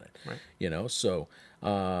money on it. Right. So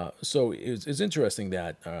it's interesting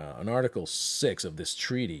that in Article 6 of this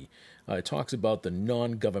treaty, it talks about the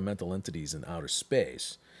non-governmental entities in outer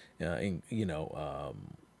space,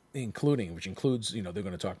 including, which includes, they're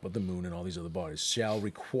going to talk about the moon and all these other bodies, shall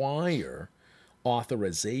require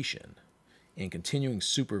authorization and continuing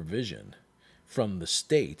supervision from the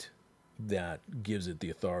state that gives it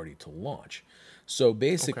the authority to launch. So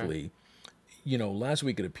basically, last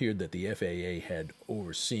week it appeared that the FAA had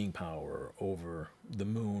overseeing power over the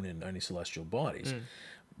moon and any celestial bodies,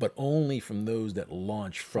 but only from those that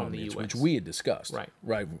launch from the US, which we had discussed.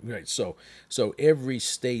 Right. So every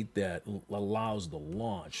state that allows the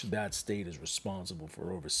launch, that state is responsible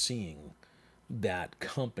for overseeing that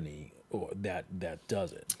company or that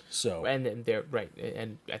does it. So and they're right,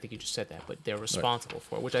 and I think you just said that, but they're responsible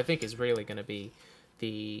for it, which I think is really going to be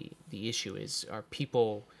the issue. Is are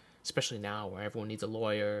people, especially now where everyone needs a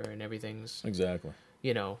lawyer and everything's exactly.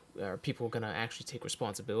 Are people going to actually take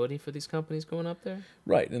responsibility for these companies going up there?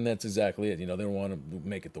 Right, and that's exactly it. They don't want to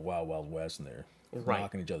make it the Wild Wild West, and they're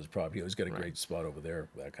knocking each other's property. He's got a great spot over there,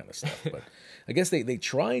 that kind of stuff. But I guess they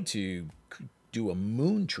tried to do a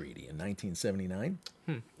moon treaty in 1979,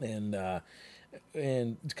 and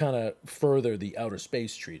kind of further the Outer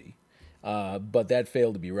Space Treaty, but that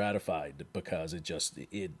failed to be ratified because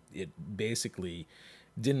it basically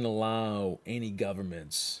didn't allow any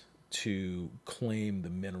governments to claim the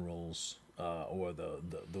minerals or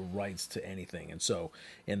the rights to anything,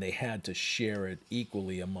 and they had to share it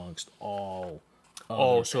equally amongst all.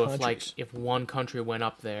 So if one country went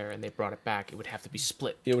up there and they brought it back, it would have to be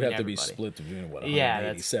split. It would have to be split between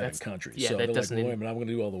 187 countries. Yeah, so that they're doesn't. Like, I'm going to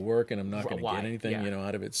do all the work and I'm not going to get anything,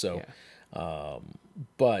 out of it. So,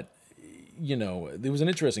 but there was an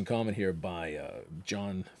interesting comment here by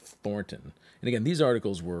John Thornton, and again, these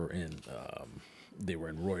articles were in. They were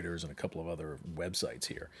in Reuters and a couple of other websites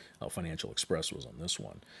here. Financial Express was on this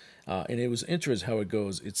one, and it was interesting how it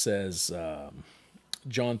goes. It says.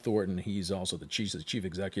 John Thornton, he's also the chief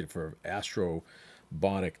executive for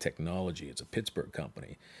Astrobotic Technology. It's a Pittsburgh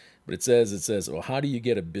company. But it says, well, how do you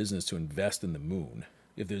get a business to invest in the moon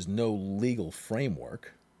if there's no legal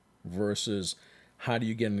framework versus how do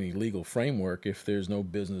you get any legal framework if there's no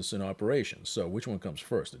business in operation? So which one comes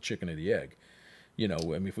first, the chicken or the egg?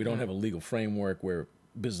 If we don't have a legal framework where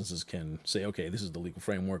businesses can say, okay, this is the legal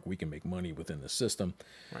framework, we can make money within the system.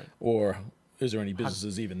 Right. Or is there any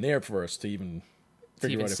businesses even there for us to even... to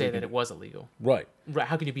even say that it was illegal. Right.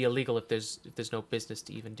 How can you be illegal if there's no business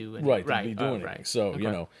to even do anything? Right. To be doing anything.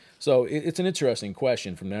 So, so it's an interesting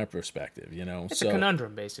question from that perspective, It's a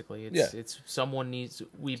conundrum, basically. It's someone needs,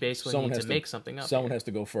 we basically need to make something up. Someone has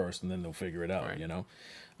to go first and then they'll figure it out,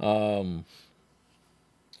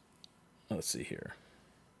 Let's see here.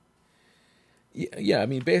 Yeah, I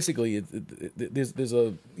mean, basically, there's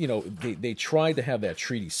a, they tried to have that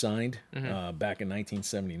treaty signed back in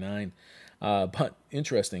 1979. But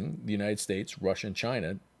interesting, the United States, Russia, and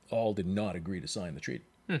China all did not agree to sign the treaty.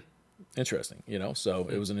 Interesting, so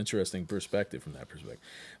it was an interesting perspective from that perspective.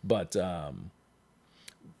 But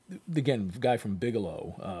again, the guy from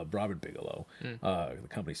Bigelow, Robert Bigelow, the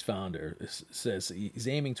company's founder, says he's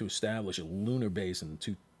aiming to establish a lunar base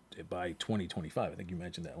by 2025. I think you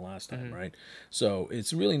mentioned that last time, right? So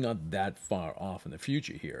it's really not that far off in the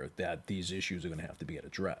future here that these issues are going to have to be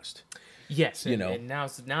addressed. Yes, and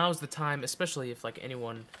now's the time, especially if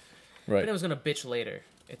anyone's going to bitch later.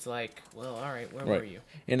 It's like, well, all right, where were you?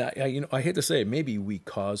 And I hate to say it, maybe we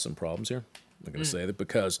caused some problems here. I'm going to say that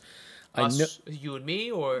because you and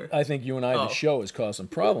me, or I think you and I, the show, has caused some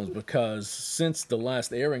problems because since the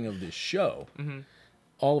last airing of this show,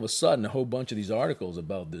 all of a sudden, a whole bunch of these articles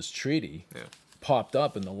about this treaty popped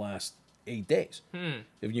up in the last 8 days.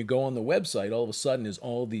 If you go on the website, all of a sudden, there's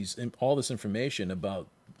all this information about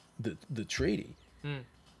the treaty.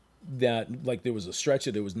 That, like, there was a stretch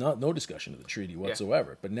that there was no discussion of the treaty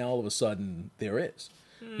whatsoever, but now all of a sudden there is.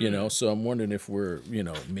 So I'm wondering if we're,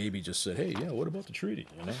 maybe just said, hey, what about the treaty?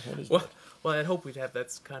 What is that? Well, I'd hope we'd have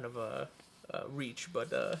that's kind of a reach,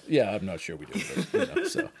 but I'm not sure we do. But,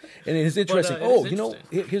 so, and it's interesting.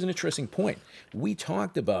 Here's an interesting point. We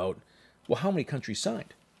talked about, how many countries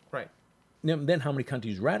signed? Right. Then how many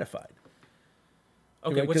countries ratified?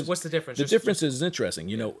 Okay, what's the difference? The difference is interesting.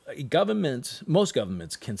 Most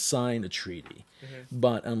governments can sign a treaty,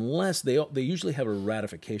 but unless they usually have a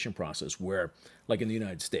ratification process where, like in the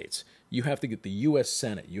United States, you have to get the U.S.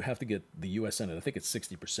 Senate. I think it's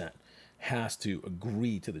 60%, has to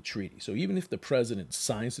agree to the treaty. So even if the president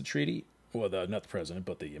signs the treaty, or not the president,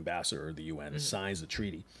 but the ambassador or the UN signs the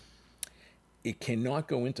treaty, it cannot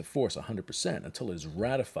go into force 100% until it is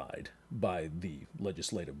ratified by the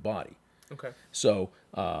legislative body. Okay. So,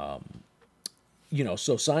 so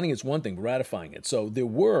signing is one thing, ratifying it. So there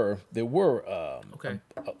were. Okay.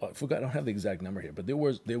 I forgot. I don't have the exact number here, but there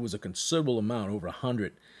was a considerable amount, over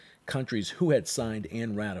 100 countries who had signed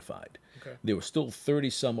and ratified. Okay. There were still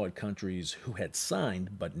 30 some odd countries who had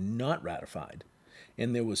signed but not ratified,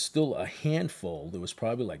 and there was still a handful. There was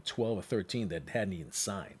probably like 12 or 13 that hadn't even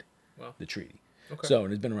signed the treaty. Okay. So,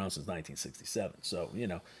 and it's been around since 1967. So,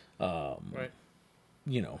 right.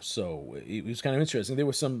 So it was kind of interesting. There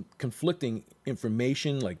was some conflicting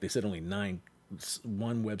information. Like they said, one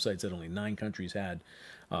website said only 9 countries had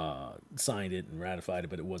signed it and ratified it,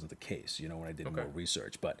 but it wasn't the case, when I did more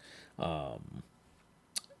research. But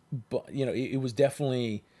it was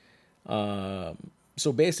definitely,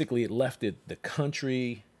 so basically it left it, the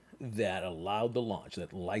country that allowed the launch,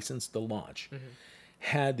 that licensed the launch,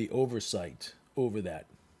 had the oversight over that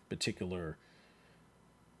particular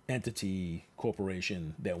entity,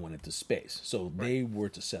 corporation that went into space. So they were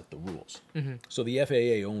to set the rules. So the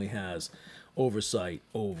FAA only has oversight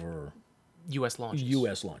over U.S.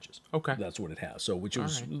 launches. Okay. That's what it has. So, which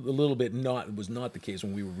was a little bit was not the case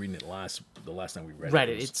when we were reading it the last time we read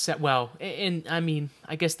it. Right. And I mean,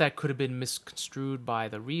 I guess that could have been misconstrued by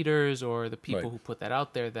the readers or the people who put that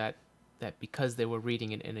out there that because they were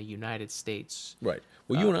reading it in a United States. Right.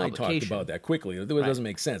 Well, you and I talked about that quickly. It doesn't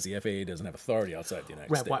make sense. The FAA doesn't have authority outside the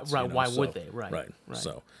United States. Why would they? Right.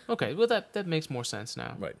 So. Okay. Well, that makes more sense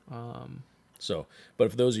now. Right.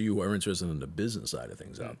 But for those of you who are interested in the business side of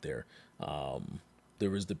things out there,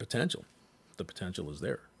 there is the potential. The potential is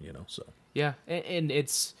there. So. Yeah, and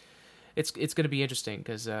it's going to be interesting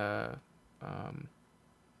because with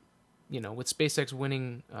SpaceX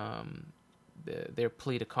winning their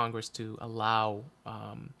plea to Congress to allow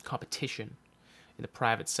competition in the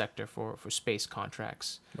private sector for space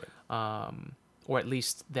contracts, or at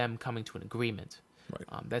least them coming to an agreement. Right.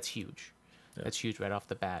 That's huge. Yeah. That's huge right off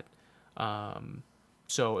the bat. But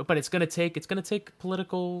it's going to take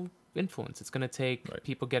political influence. It's going to take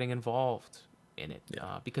people getting involved in it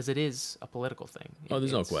because it is a political thing.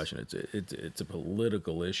 There's no question. It's a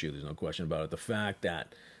political issue. There's no question about it. The fact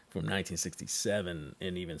that from 1967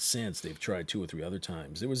 and even since they've tried 2 or 3 other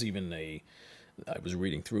times. There was even I was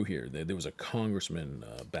reading through here, there was a congressman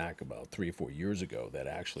back about 3 or 4 years ago that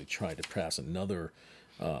actually tried to pass another,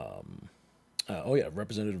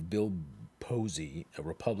 Representative Bill Posey, a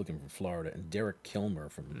Republican from Florida, and Derek Kilmer,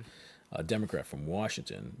 a Democrat from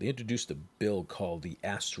Washington. They introduced a bill called the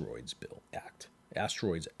Asteroids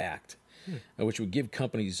Act, which would give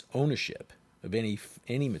companies ownership of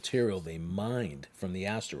any material they mined from the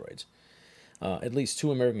asteroids. At least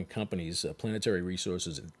 2 American companies, Planetary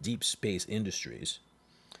Resources and Deep Space Industries.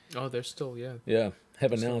 Oh, they're still,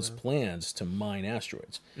 have announced plans to mine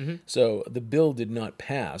asteroids. So the bill did not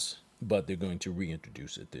pass, but they're going to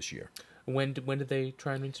reintroduce it this year. When did they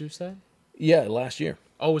try and introduce that? Yeah, last year.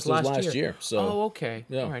 Oh, it was last year. So, okay.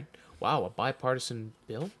 Yeah. All right. Wow, a bipartisan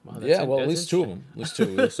bill? Wow, at least 2 of them. At least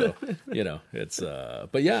 2. So, it's,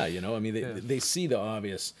 but yeah, I mean, they see the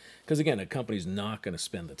obvious, because again, a company's not going to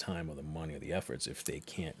spend the time or the money or the efforts if they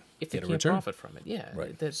can't get a return. Profit from it. Yeah,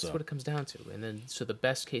 that's what it comes down to. And then, so the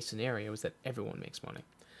best case scenario is that everyone makes money.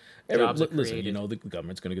 Jobs are created. The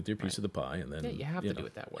government's going to get their piece of the pie, and then you have to do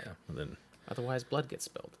it that way. Yeah, and then otherwise, blood gets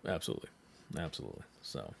spilled. Absolutely.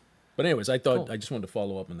 So. But anyways, I thought I just wanted to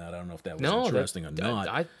follow up on that. I don't know if that was interesting or not.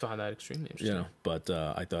 I found that extremely interesting. But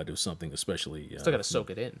I thought it was something especially. Still got to soak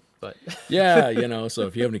it in, but. So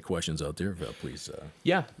if you have any questions out there, please.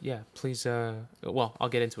 Please. Well, I'll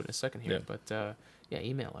get into it in a second here, but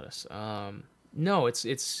email at us. No,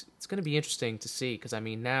 it's going to be interesting to see because I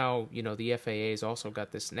mean now the FAA's also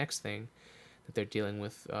got this next thing that they're dealing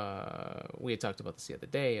with. We had talked about this the other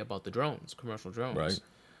day about the drones, commercial drones. Right.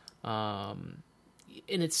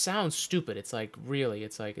 And it sounds stupid. It's like really,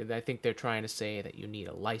 it's like I think they're trying to say that you need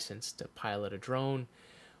a license to pilot a drone,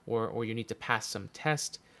 or you need to pass some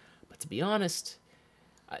test. But to be honest,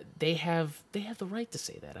 they have the right to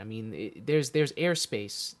say that. I mean, there's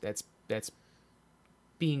airspace that's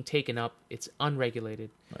being taken up. It's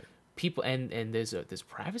unregulated. Right. People and there's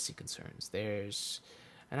privacy concerns.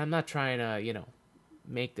 And I'm not trying to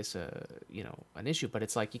make this an issue, but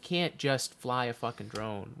it's like you can't just fly a fucking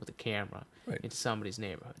drone with a camera Right. into somebody's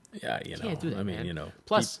neighborhood. Yeah, Can't do that, I mean, man.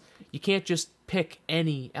 Plus, you can't just pick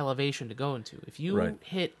any elevation to go into. If you Right.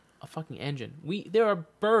 hit a fucking engine, there are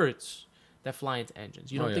birds that fly into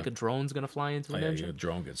engines. You don't yeah. think a drone's gonna fly into an engine? Your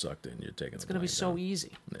drone gets sucked in. You're taking. It's gonna be so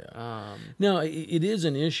easy. Yeah. No, it is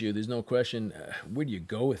an issue. There's no question. Where do you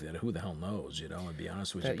go with it? Who the hell knows? To be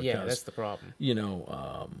honest with you. Yeah, that's the problem.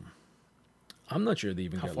 I'm not sure they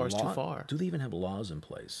even How got far is too far? Do they even have laws in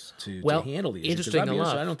place to handle these? Interesting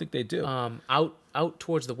enough, I don't think they do. Out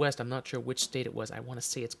towards the west, I'm not sure which state it was. I want to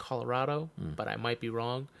say it's Colorado, but I might be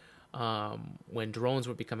wrong. When drones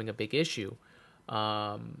were becoming a big issue,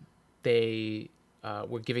 they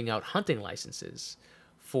were giving out hunting licenses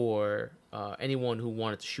for anyone who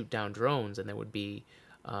wanted to shoot down drones, and there would be.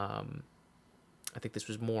 I think this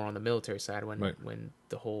was more on the military side when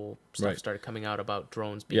the whole stuff started coming out about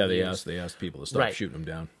drones being used. They asked people to stop shooting them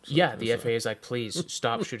down. So, the FAA is like, please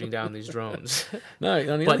stop shooting down these drones.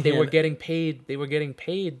 No, but they were getting paid. They were getting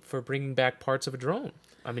paid for bringing back parts of a drone.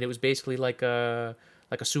 I mean, it was basically like a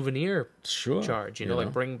souvenir charge.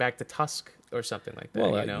 Like bringing back the Tusk or something like that.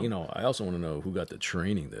 Well, I also want to know who got the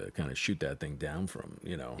training to kind of shoot that thing down from.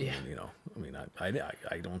 Yeah. I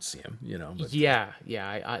don't see him. But,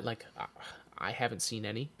 I haven't seen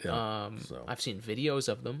any. Yeah, I've seen videos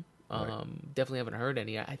of them. Definitely haven't heard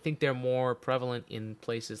any. I think they're more prevalent in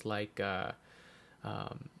places like out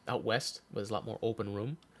west, where there's a lot more open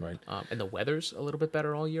room. Right. And the weather's a little bit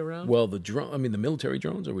better all year round. Well, the military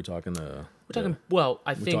drones. Are we talking the? We're talking. Well,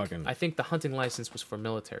 I think the hunting license was for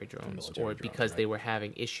military drones, because they were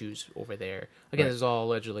having issues over there. Again, this is all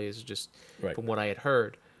allegedly. Is just from what I had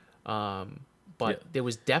heard. But there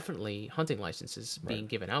was definitely hunting licenses being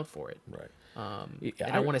given out for it. Right.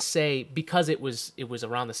 And I want to say, because it was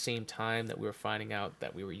around the same time that we were finding out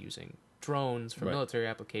that we were using drones for military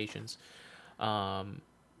applications.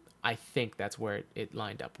 I think that's where it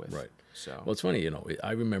lined up with. Right. So well, it's funny.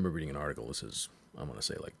 I remember reading an article. This is, I want to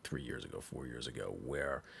say, like 4 years ago,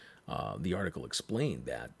 where the article explained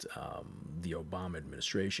that the Obama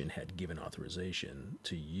administration had given authorization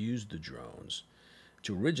to use the drones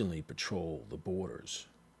to originally patrol the borders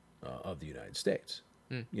of the United States.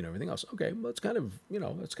 Everything else. Okay, well, that's kind of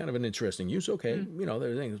an interesting use. Okay,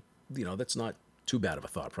 everything. That's not too bad of a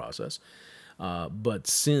thought process. But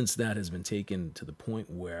since that has been taken to the point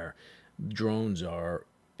where drones are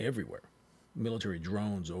everywhere, military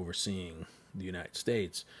drones overseeing the United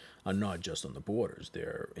States are not just on the borders;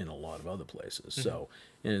 they're in a lot of other places. So,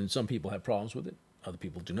 and some people have problems with it, other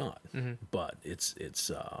people do not. But it's it's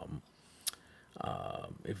the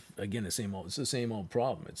same old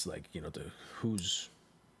problem. It's like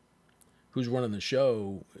who's running the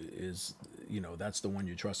show is, that's the one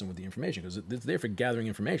you're trusting with the information, because it's there for gathering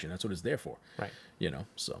information. That's what it's there for. Right.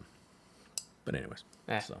 So. But anyways.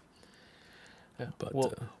 So. But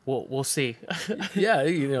we'll see. Yeah.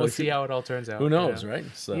 We'll see how it all turns out. Who knows, right?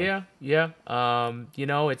 So. Yeah.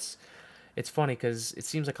 It's funny because it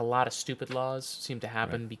seems like a lot of stupid laws seem to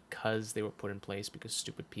happen because they were put in place because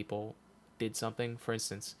stupid people did something. For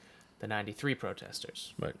instance, the '93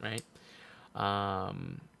 protesters. Right.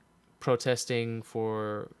 Protesting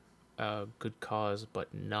for a good cause,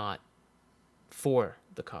 but not for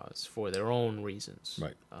the cause, for their own reasons.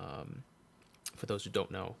 Right. For those who don't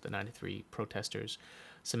know, the '93 protesters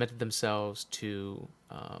submitted themselves to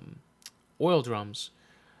oil drums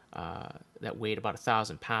that weighed about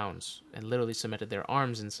 1,000 pounds and literally cemented their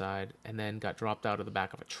arms inside, and then got dropped out of the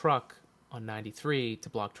back of a truck on 93 to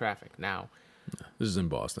block traffic. Now, this is in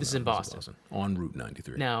Boston. On Route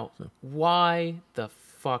 93. Now, why the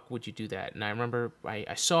fuck would you do that? And I remember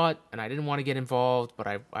I saw it, and I didn't want to get involved, but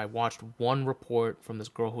I watched one report from this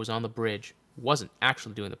girl who was on the bridge, wasn't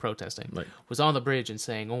actually doing the protesting, was on the bridge and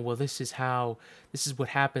saying, oh, well, this is what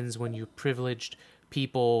happens when you're privileged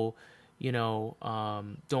people,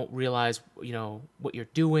 don't realize, what you're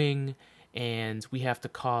doing, and we have to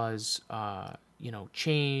cause,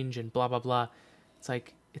 change and blah, blah, blah. It's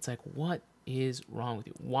like, what is wrong with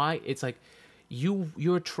you? Why? It's like,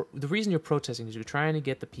 the reason you're protesting is you're trying to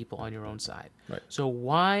get the people on your own side. Right. So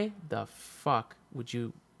why the fuck would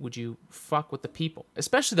you fuck with the people,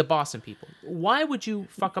 especially the Boston people? Why would you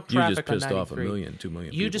fuck up You traffic just pissed on 93? off 1 million, 2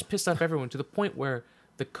 million You people. just pissed off everyone to the point where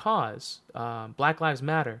the cause, Black Lives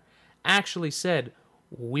Matter, actually said,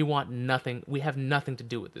 we have nothing to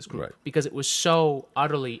do with this group. Right. Because it was so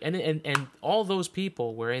utterly, and all those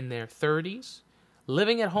people were in their 30s,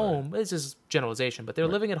 living at home. This is generalization, but they're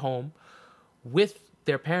living at home with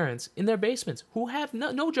their parents in their basements who have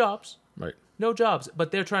no jobs. Right. No jobs,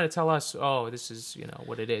 but they're trying to tell us, oh, this is,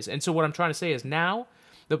 what it is. And so what I'm trying to say is now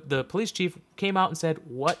the police chief came out and said,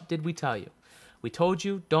 what did we tell you? We told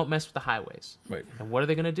you don't mess with the highways. Right. And what are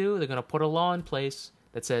they going to do? They're going to put a law in place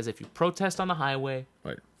that says if you protest on the highway,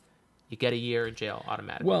 Right. you get a year in jail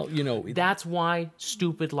automatically. Well, that's why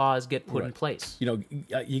stupid laws get put in Right. place. you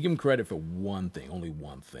give them credit for one thing, only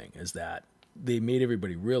one thing, is that they made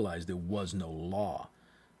everybody realize there was no law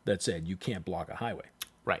that said you can't block a highway.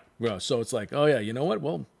 Right. Well, so it's like, oh yeah, you know what?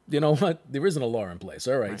 Well, you know what? There isn't a law in place.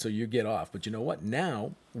 All right, Right. so you get off. But you know what?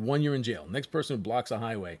 Now, 1 year in jail. Next person who blocks a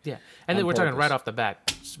highway. Yeah. And then on we're talking purpose. right off the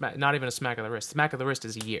bat, not even a smack of the wrist. Smack of the wrist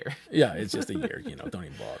is a year. Yeah, it's just a year. Don't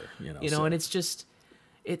even bother. So. And it's just,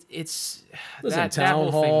 it's Listen, that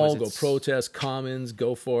town whole thing hall, was go it's- protest, commons,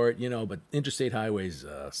 go for it. But interstate highways,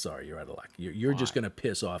 sorry, you're out of luck. You're just going to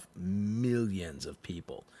piss off millions of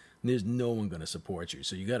people. There's no one going to support you.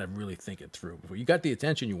 So you got to really think it through before you got the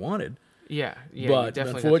attention you wanted. Yeah, you But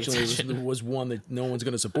definitely got the unfortunately, attention. it was one that no one's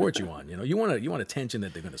going to support you on. You want attention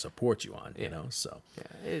that they're going to support you on. So.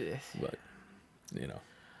 Yeah, But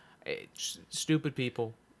stupid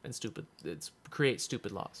people and create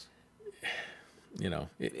stupid laws. Well,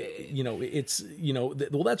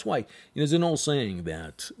 that's why there's an old saying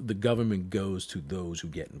that the government goes to those who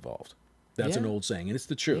get involved. That's an Yeah. old saying, and it's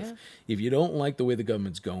the truth. Yeah. If you don't like the way the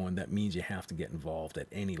government's going, that means you have to get involved at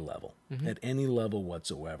any level, at any level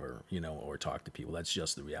whatsoever, or talk to people. That's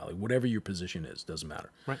just the reality. Whatever your position is, doesn't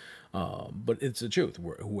matter. Right. But it's the truth.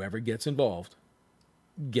 Whoever gets involved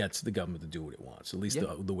gets the government to do what it wants, at least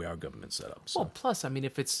Yeah. the way our government's set up. So. Well, plus, I mean,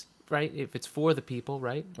 if it's for the people,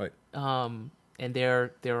 right? Right. And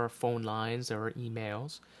there are phone lines, there are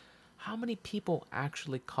emails. How many people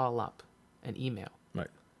actually call up and email? Right.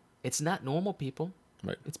 It's not normal people.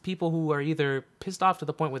 Right. It's people who are either pissed off to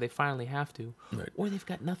the point where they finally have to, Right. or they've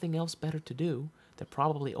got nothing else better to do. They're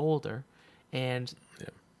probably older, and Yeah.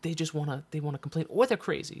 they just wanna complain, or they're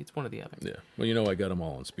crazy. It's one or the other. Yeah. Well, I got them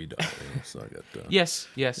all on speed dial. So I got. Yes.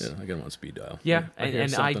 Yeah, I got them on speed dial. Yeah, I hear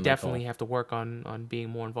and I something, definitely call. have to work on being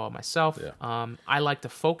more involved myself. Yeah. I like to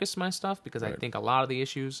focus my stuff because I Right. think a lot of the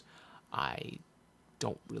issues I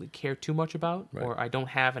don't really care too much about, Right. or I don't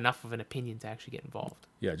have enough of an opinion to actually get involved.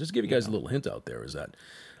 Yeah, just to give you guys a little hint out there is that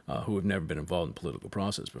who have never been involved in the political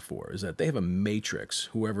process before is that they have a matrix.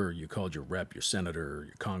 Whoever you called your rep, your senator,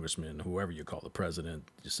 your congressman, whoever you call the president,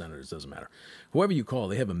 your senators, doesn't matter. Whoever you call,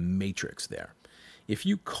 they have a matrix there. If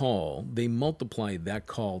you call, they multiply that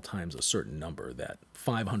call times a certain number that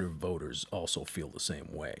 500 voters also feel the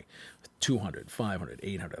same way. 200, 500,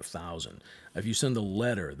 800, 1,000. If you send a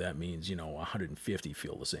letter, that means, 150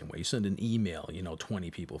 feel the same way. You send an email,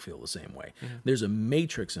 20 people feel the same way. Mm-hmm. There's a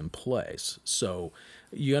matrix in place. So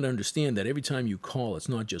you got to understand that every time you call, it's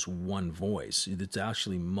not just one voice. It's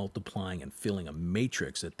actually multiplying and filling a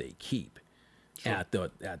matrix that they keep. Sure. At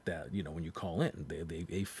that, when you call in,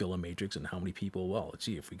 they fill a matrix and how many people. Well, let's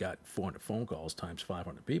see, if we got 400 phone calls times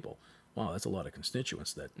 500 people, wow, that's a lot of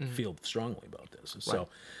constituents that feel strongly about this. So Right.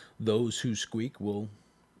 those who squeak will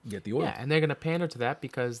get the order. Yeah, and they're going to pander to that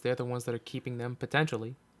because they're the ones that are keeping them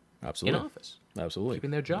potentially Absolutely, in office, absolutely, keeping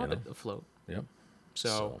their job afloat. Yep.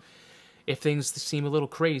 So if things seem a little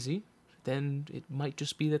crazy, then it might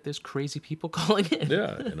just be that there's crazy people calling in.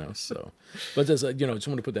 Yeah, so, but just just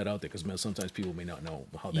want to put that out there because sometimes people may not know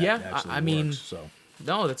how that actually I mean, works. So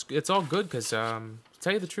No, it's all good because to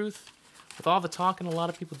tell you the truth, with all the talking a lot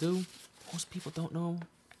of people do, most people don't know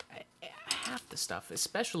half the stuff,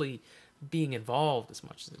 especially being involved as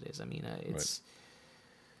much as it is. I mean, it's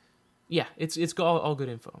it's all good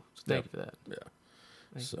info. So thank you for that. yeah,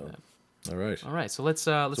 Thank you so for that. all right. All right, so let's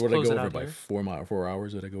So what did I close go it over out by here. 4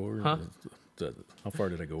 hours? Did I go over? Huh? How far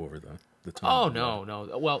did I go over the time? Oh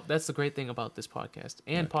no. Well, that's the great thing about this podcast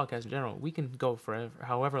and podcast in general. We can go forever,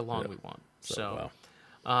 however long we want. So,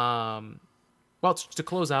 wow. well, to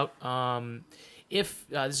close out, if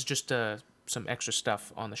this is just some extra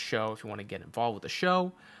stuff on the show, if you want to get involved with the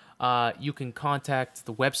show, you can contact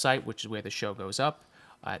the website, which is where the show goes up,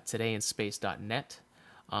 at todayinspace.net.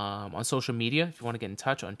 On social media, if you want to get in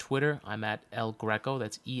touch on Twitter, I'm at El Greco.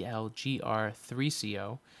 That's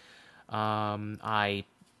ELGR3CO. I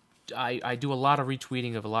I do a lot of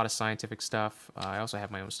retweeting of a lot of scientific stuff. I also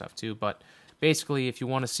have my own stuff too. But basically, if you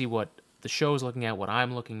want to see what the show is looking at, what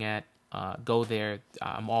I'm looking at, go there.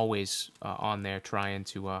 I'm always on there trying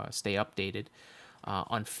to stay updated.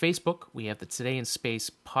 On Facebook, we have the Today in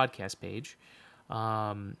Space podcast page.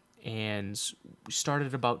 And we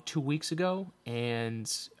started about 2 weeks ago,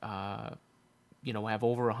 and have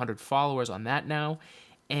over 100 followers on that now.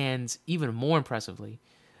 And even more impressively,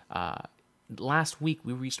 last week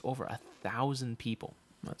we reached over 1,000 people.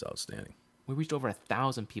 That's outstanding. We reached over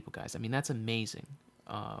 1,000 people, guys. I mean, that's amazing.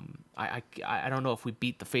 I don't know if we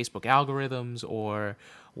beat the Facebook algorithms or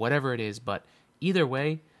whatever it is, but either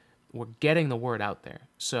way, we're getting the word out there.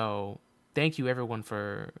 So thank you, everyone,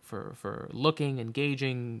 for looking,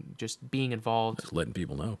 engaging, just being involved. Just letting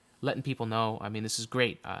people know. I mean, this is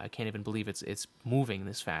great. I can't even believe it's moving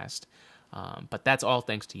this fast. But that's all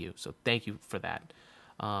thanks to you. So thank you for that.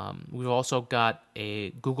 We've also got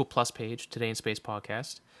a Google Plus page, Today in Space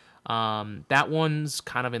Podcast. That one's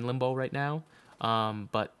kind of in limbo right now.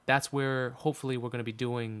 But that's where hopefully we're going to be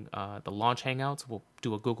doing the launch hangouts. We'll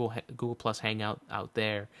do a Google Plus hangout out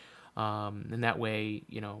there. And that way,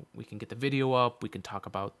 we can get the video up. We can talk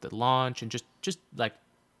about the launch and just like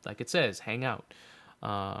it says, hang out.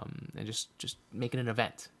 And just make it an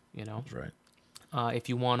event, That's right. If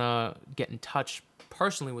you want to get in touch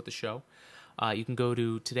personally with the show, you can go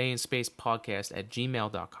to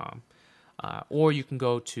todayinspacepodcast@gmail.com. Or you can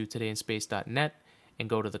go to todayinspace.net and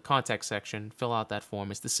go to the contact section, fill out that form.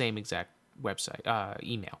 It's the same exact website,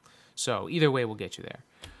 email. So either way, we'll get you there.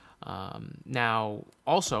 Now,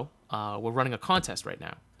 also, we're running a contest right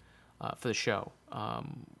now for the show.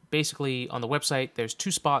 Basically, on the website, there's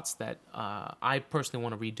 2 spots that I personally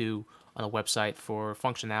want to redo on the website for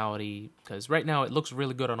functionality, because right now it looks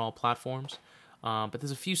really good on all platforms. But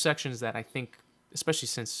there's a few sections that I think, especially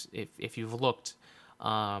since if you've looked,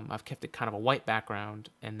 I've kept it kind of a white background,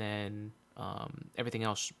 and then everything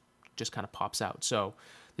else just kind of pops out. So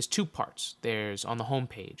there's 2 parts. There's on the home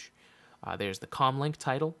page, there's the comlink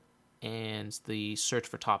title and the search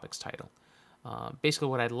for topics title. Basically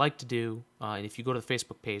what I'd like to do, and if you go to the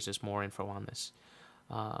Facebook page, there's more info on this.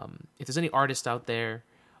 If there's any artists out there,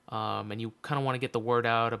 and you kind of want to get the word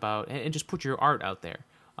out about, and just put your art out there,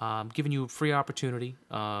 giving you a free opportunity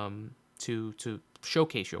to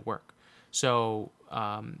showcase your work. So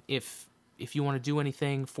if you want to do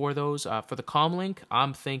anything for those, for the comlink,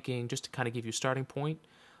 I'm thinking just to kind of give you a starting point.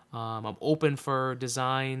 I'm open for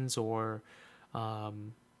designs or,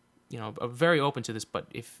 I'm very open to this. But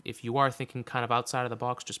if you are thinking kind of outside of the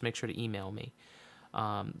box, just make sure to email me.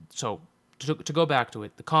 So to go back to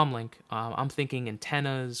it, the comlink, I'm thinking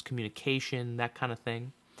antennas, communication, that kind of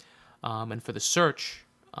thing. And for the search,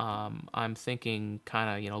 I'm thinking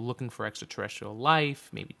kind of, looking for extraterrestrial life,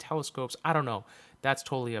 maybe telescopes. I don't know. That's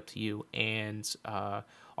totally up to you. And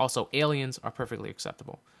also, aliens are perfectly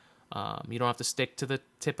acceptable. You don't have to stick to the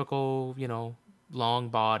typical, long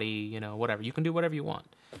body, whatever. You can do whatever you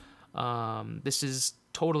want. This is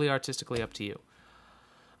totally artistically up to you.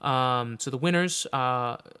 So the winners,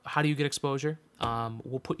 how do you get exposure?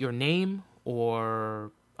 We'll put your name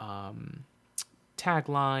or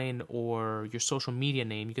tagline or your social media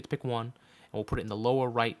name. You get to pick one, and we'll put it in the lower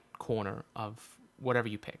right corner of whatever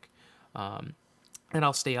you pick. And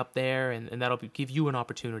I'll stay up there, and that'll give you an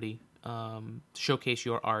opportunity to showcase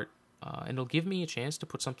your art, and it'll give me a chance to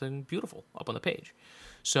put something beautiful up on the page.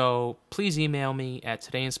 So please email me at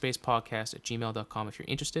todayinspacepodcast@gmail.com if you're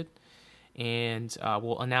interested, and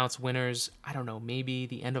we'll announce winners, I don't know, maybe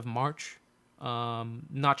the end of March.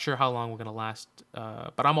 Not sure how long we're going to last,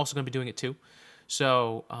 but I'm also going to be doing it too.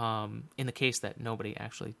 So in the case that nobody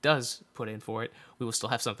actually does put in for it, we will still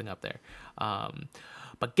have something up there.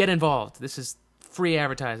 But get involved. This is free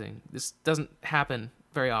advertising. This doesn't happen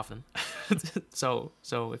very often. So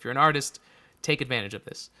if you're an artist, take advantage of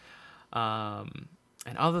this.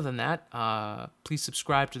 And other than that, please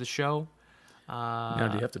subscribe to the show. Now,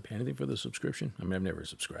 do you have to pay anything for the subscription? I mean, I've never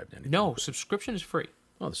subscribed to anything. No, subscription is free.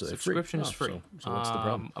 Oh, so they're Subscription free. is free. So what's the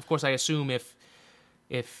problem? Of course, I assume if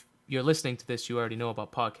you're listening to this, you already know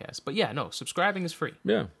about podcasts. But yeah, no, subscribing is free.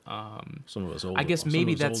 Yeah. Some of us older. I guess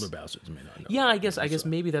maybe some of us that's older bastards may not know. Yeah, I guess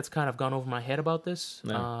maybe that's kind of gone over my head about this.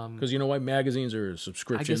 Because you know why magazines are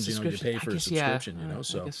subscriptions. You pay for a subscription.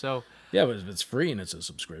 So I guess so. Yeah, but if it's free and it's a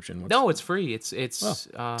subscription, no, it's free. It's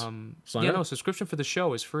sign up. no, subscription for the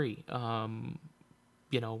show is free.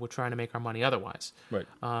 We're trying to make our money otherwise. Right.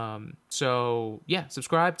 So yeah,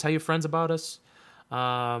 subscribe. Tell your friends about us.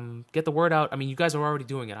 Get the word out. I mean, you guys are already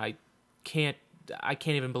doing it. I can't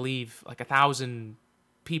even believe like 1,000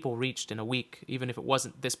 people reached in a week. Even if it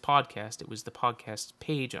wasn't this podcast, it was the podcast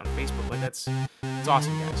page on Facebook. Like it's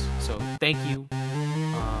awesome, guys. So thank you.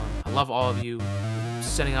 I love all of you.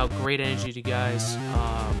 Sending out great energy to you guys.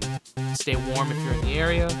 Stay warm if you're in the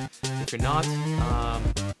area. If you're not,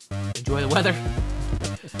 enjoy the weather.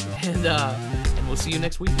 And we'll see you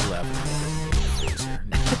next week. Have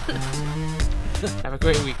Have a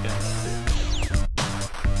great week, guys.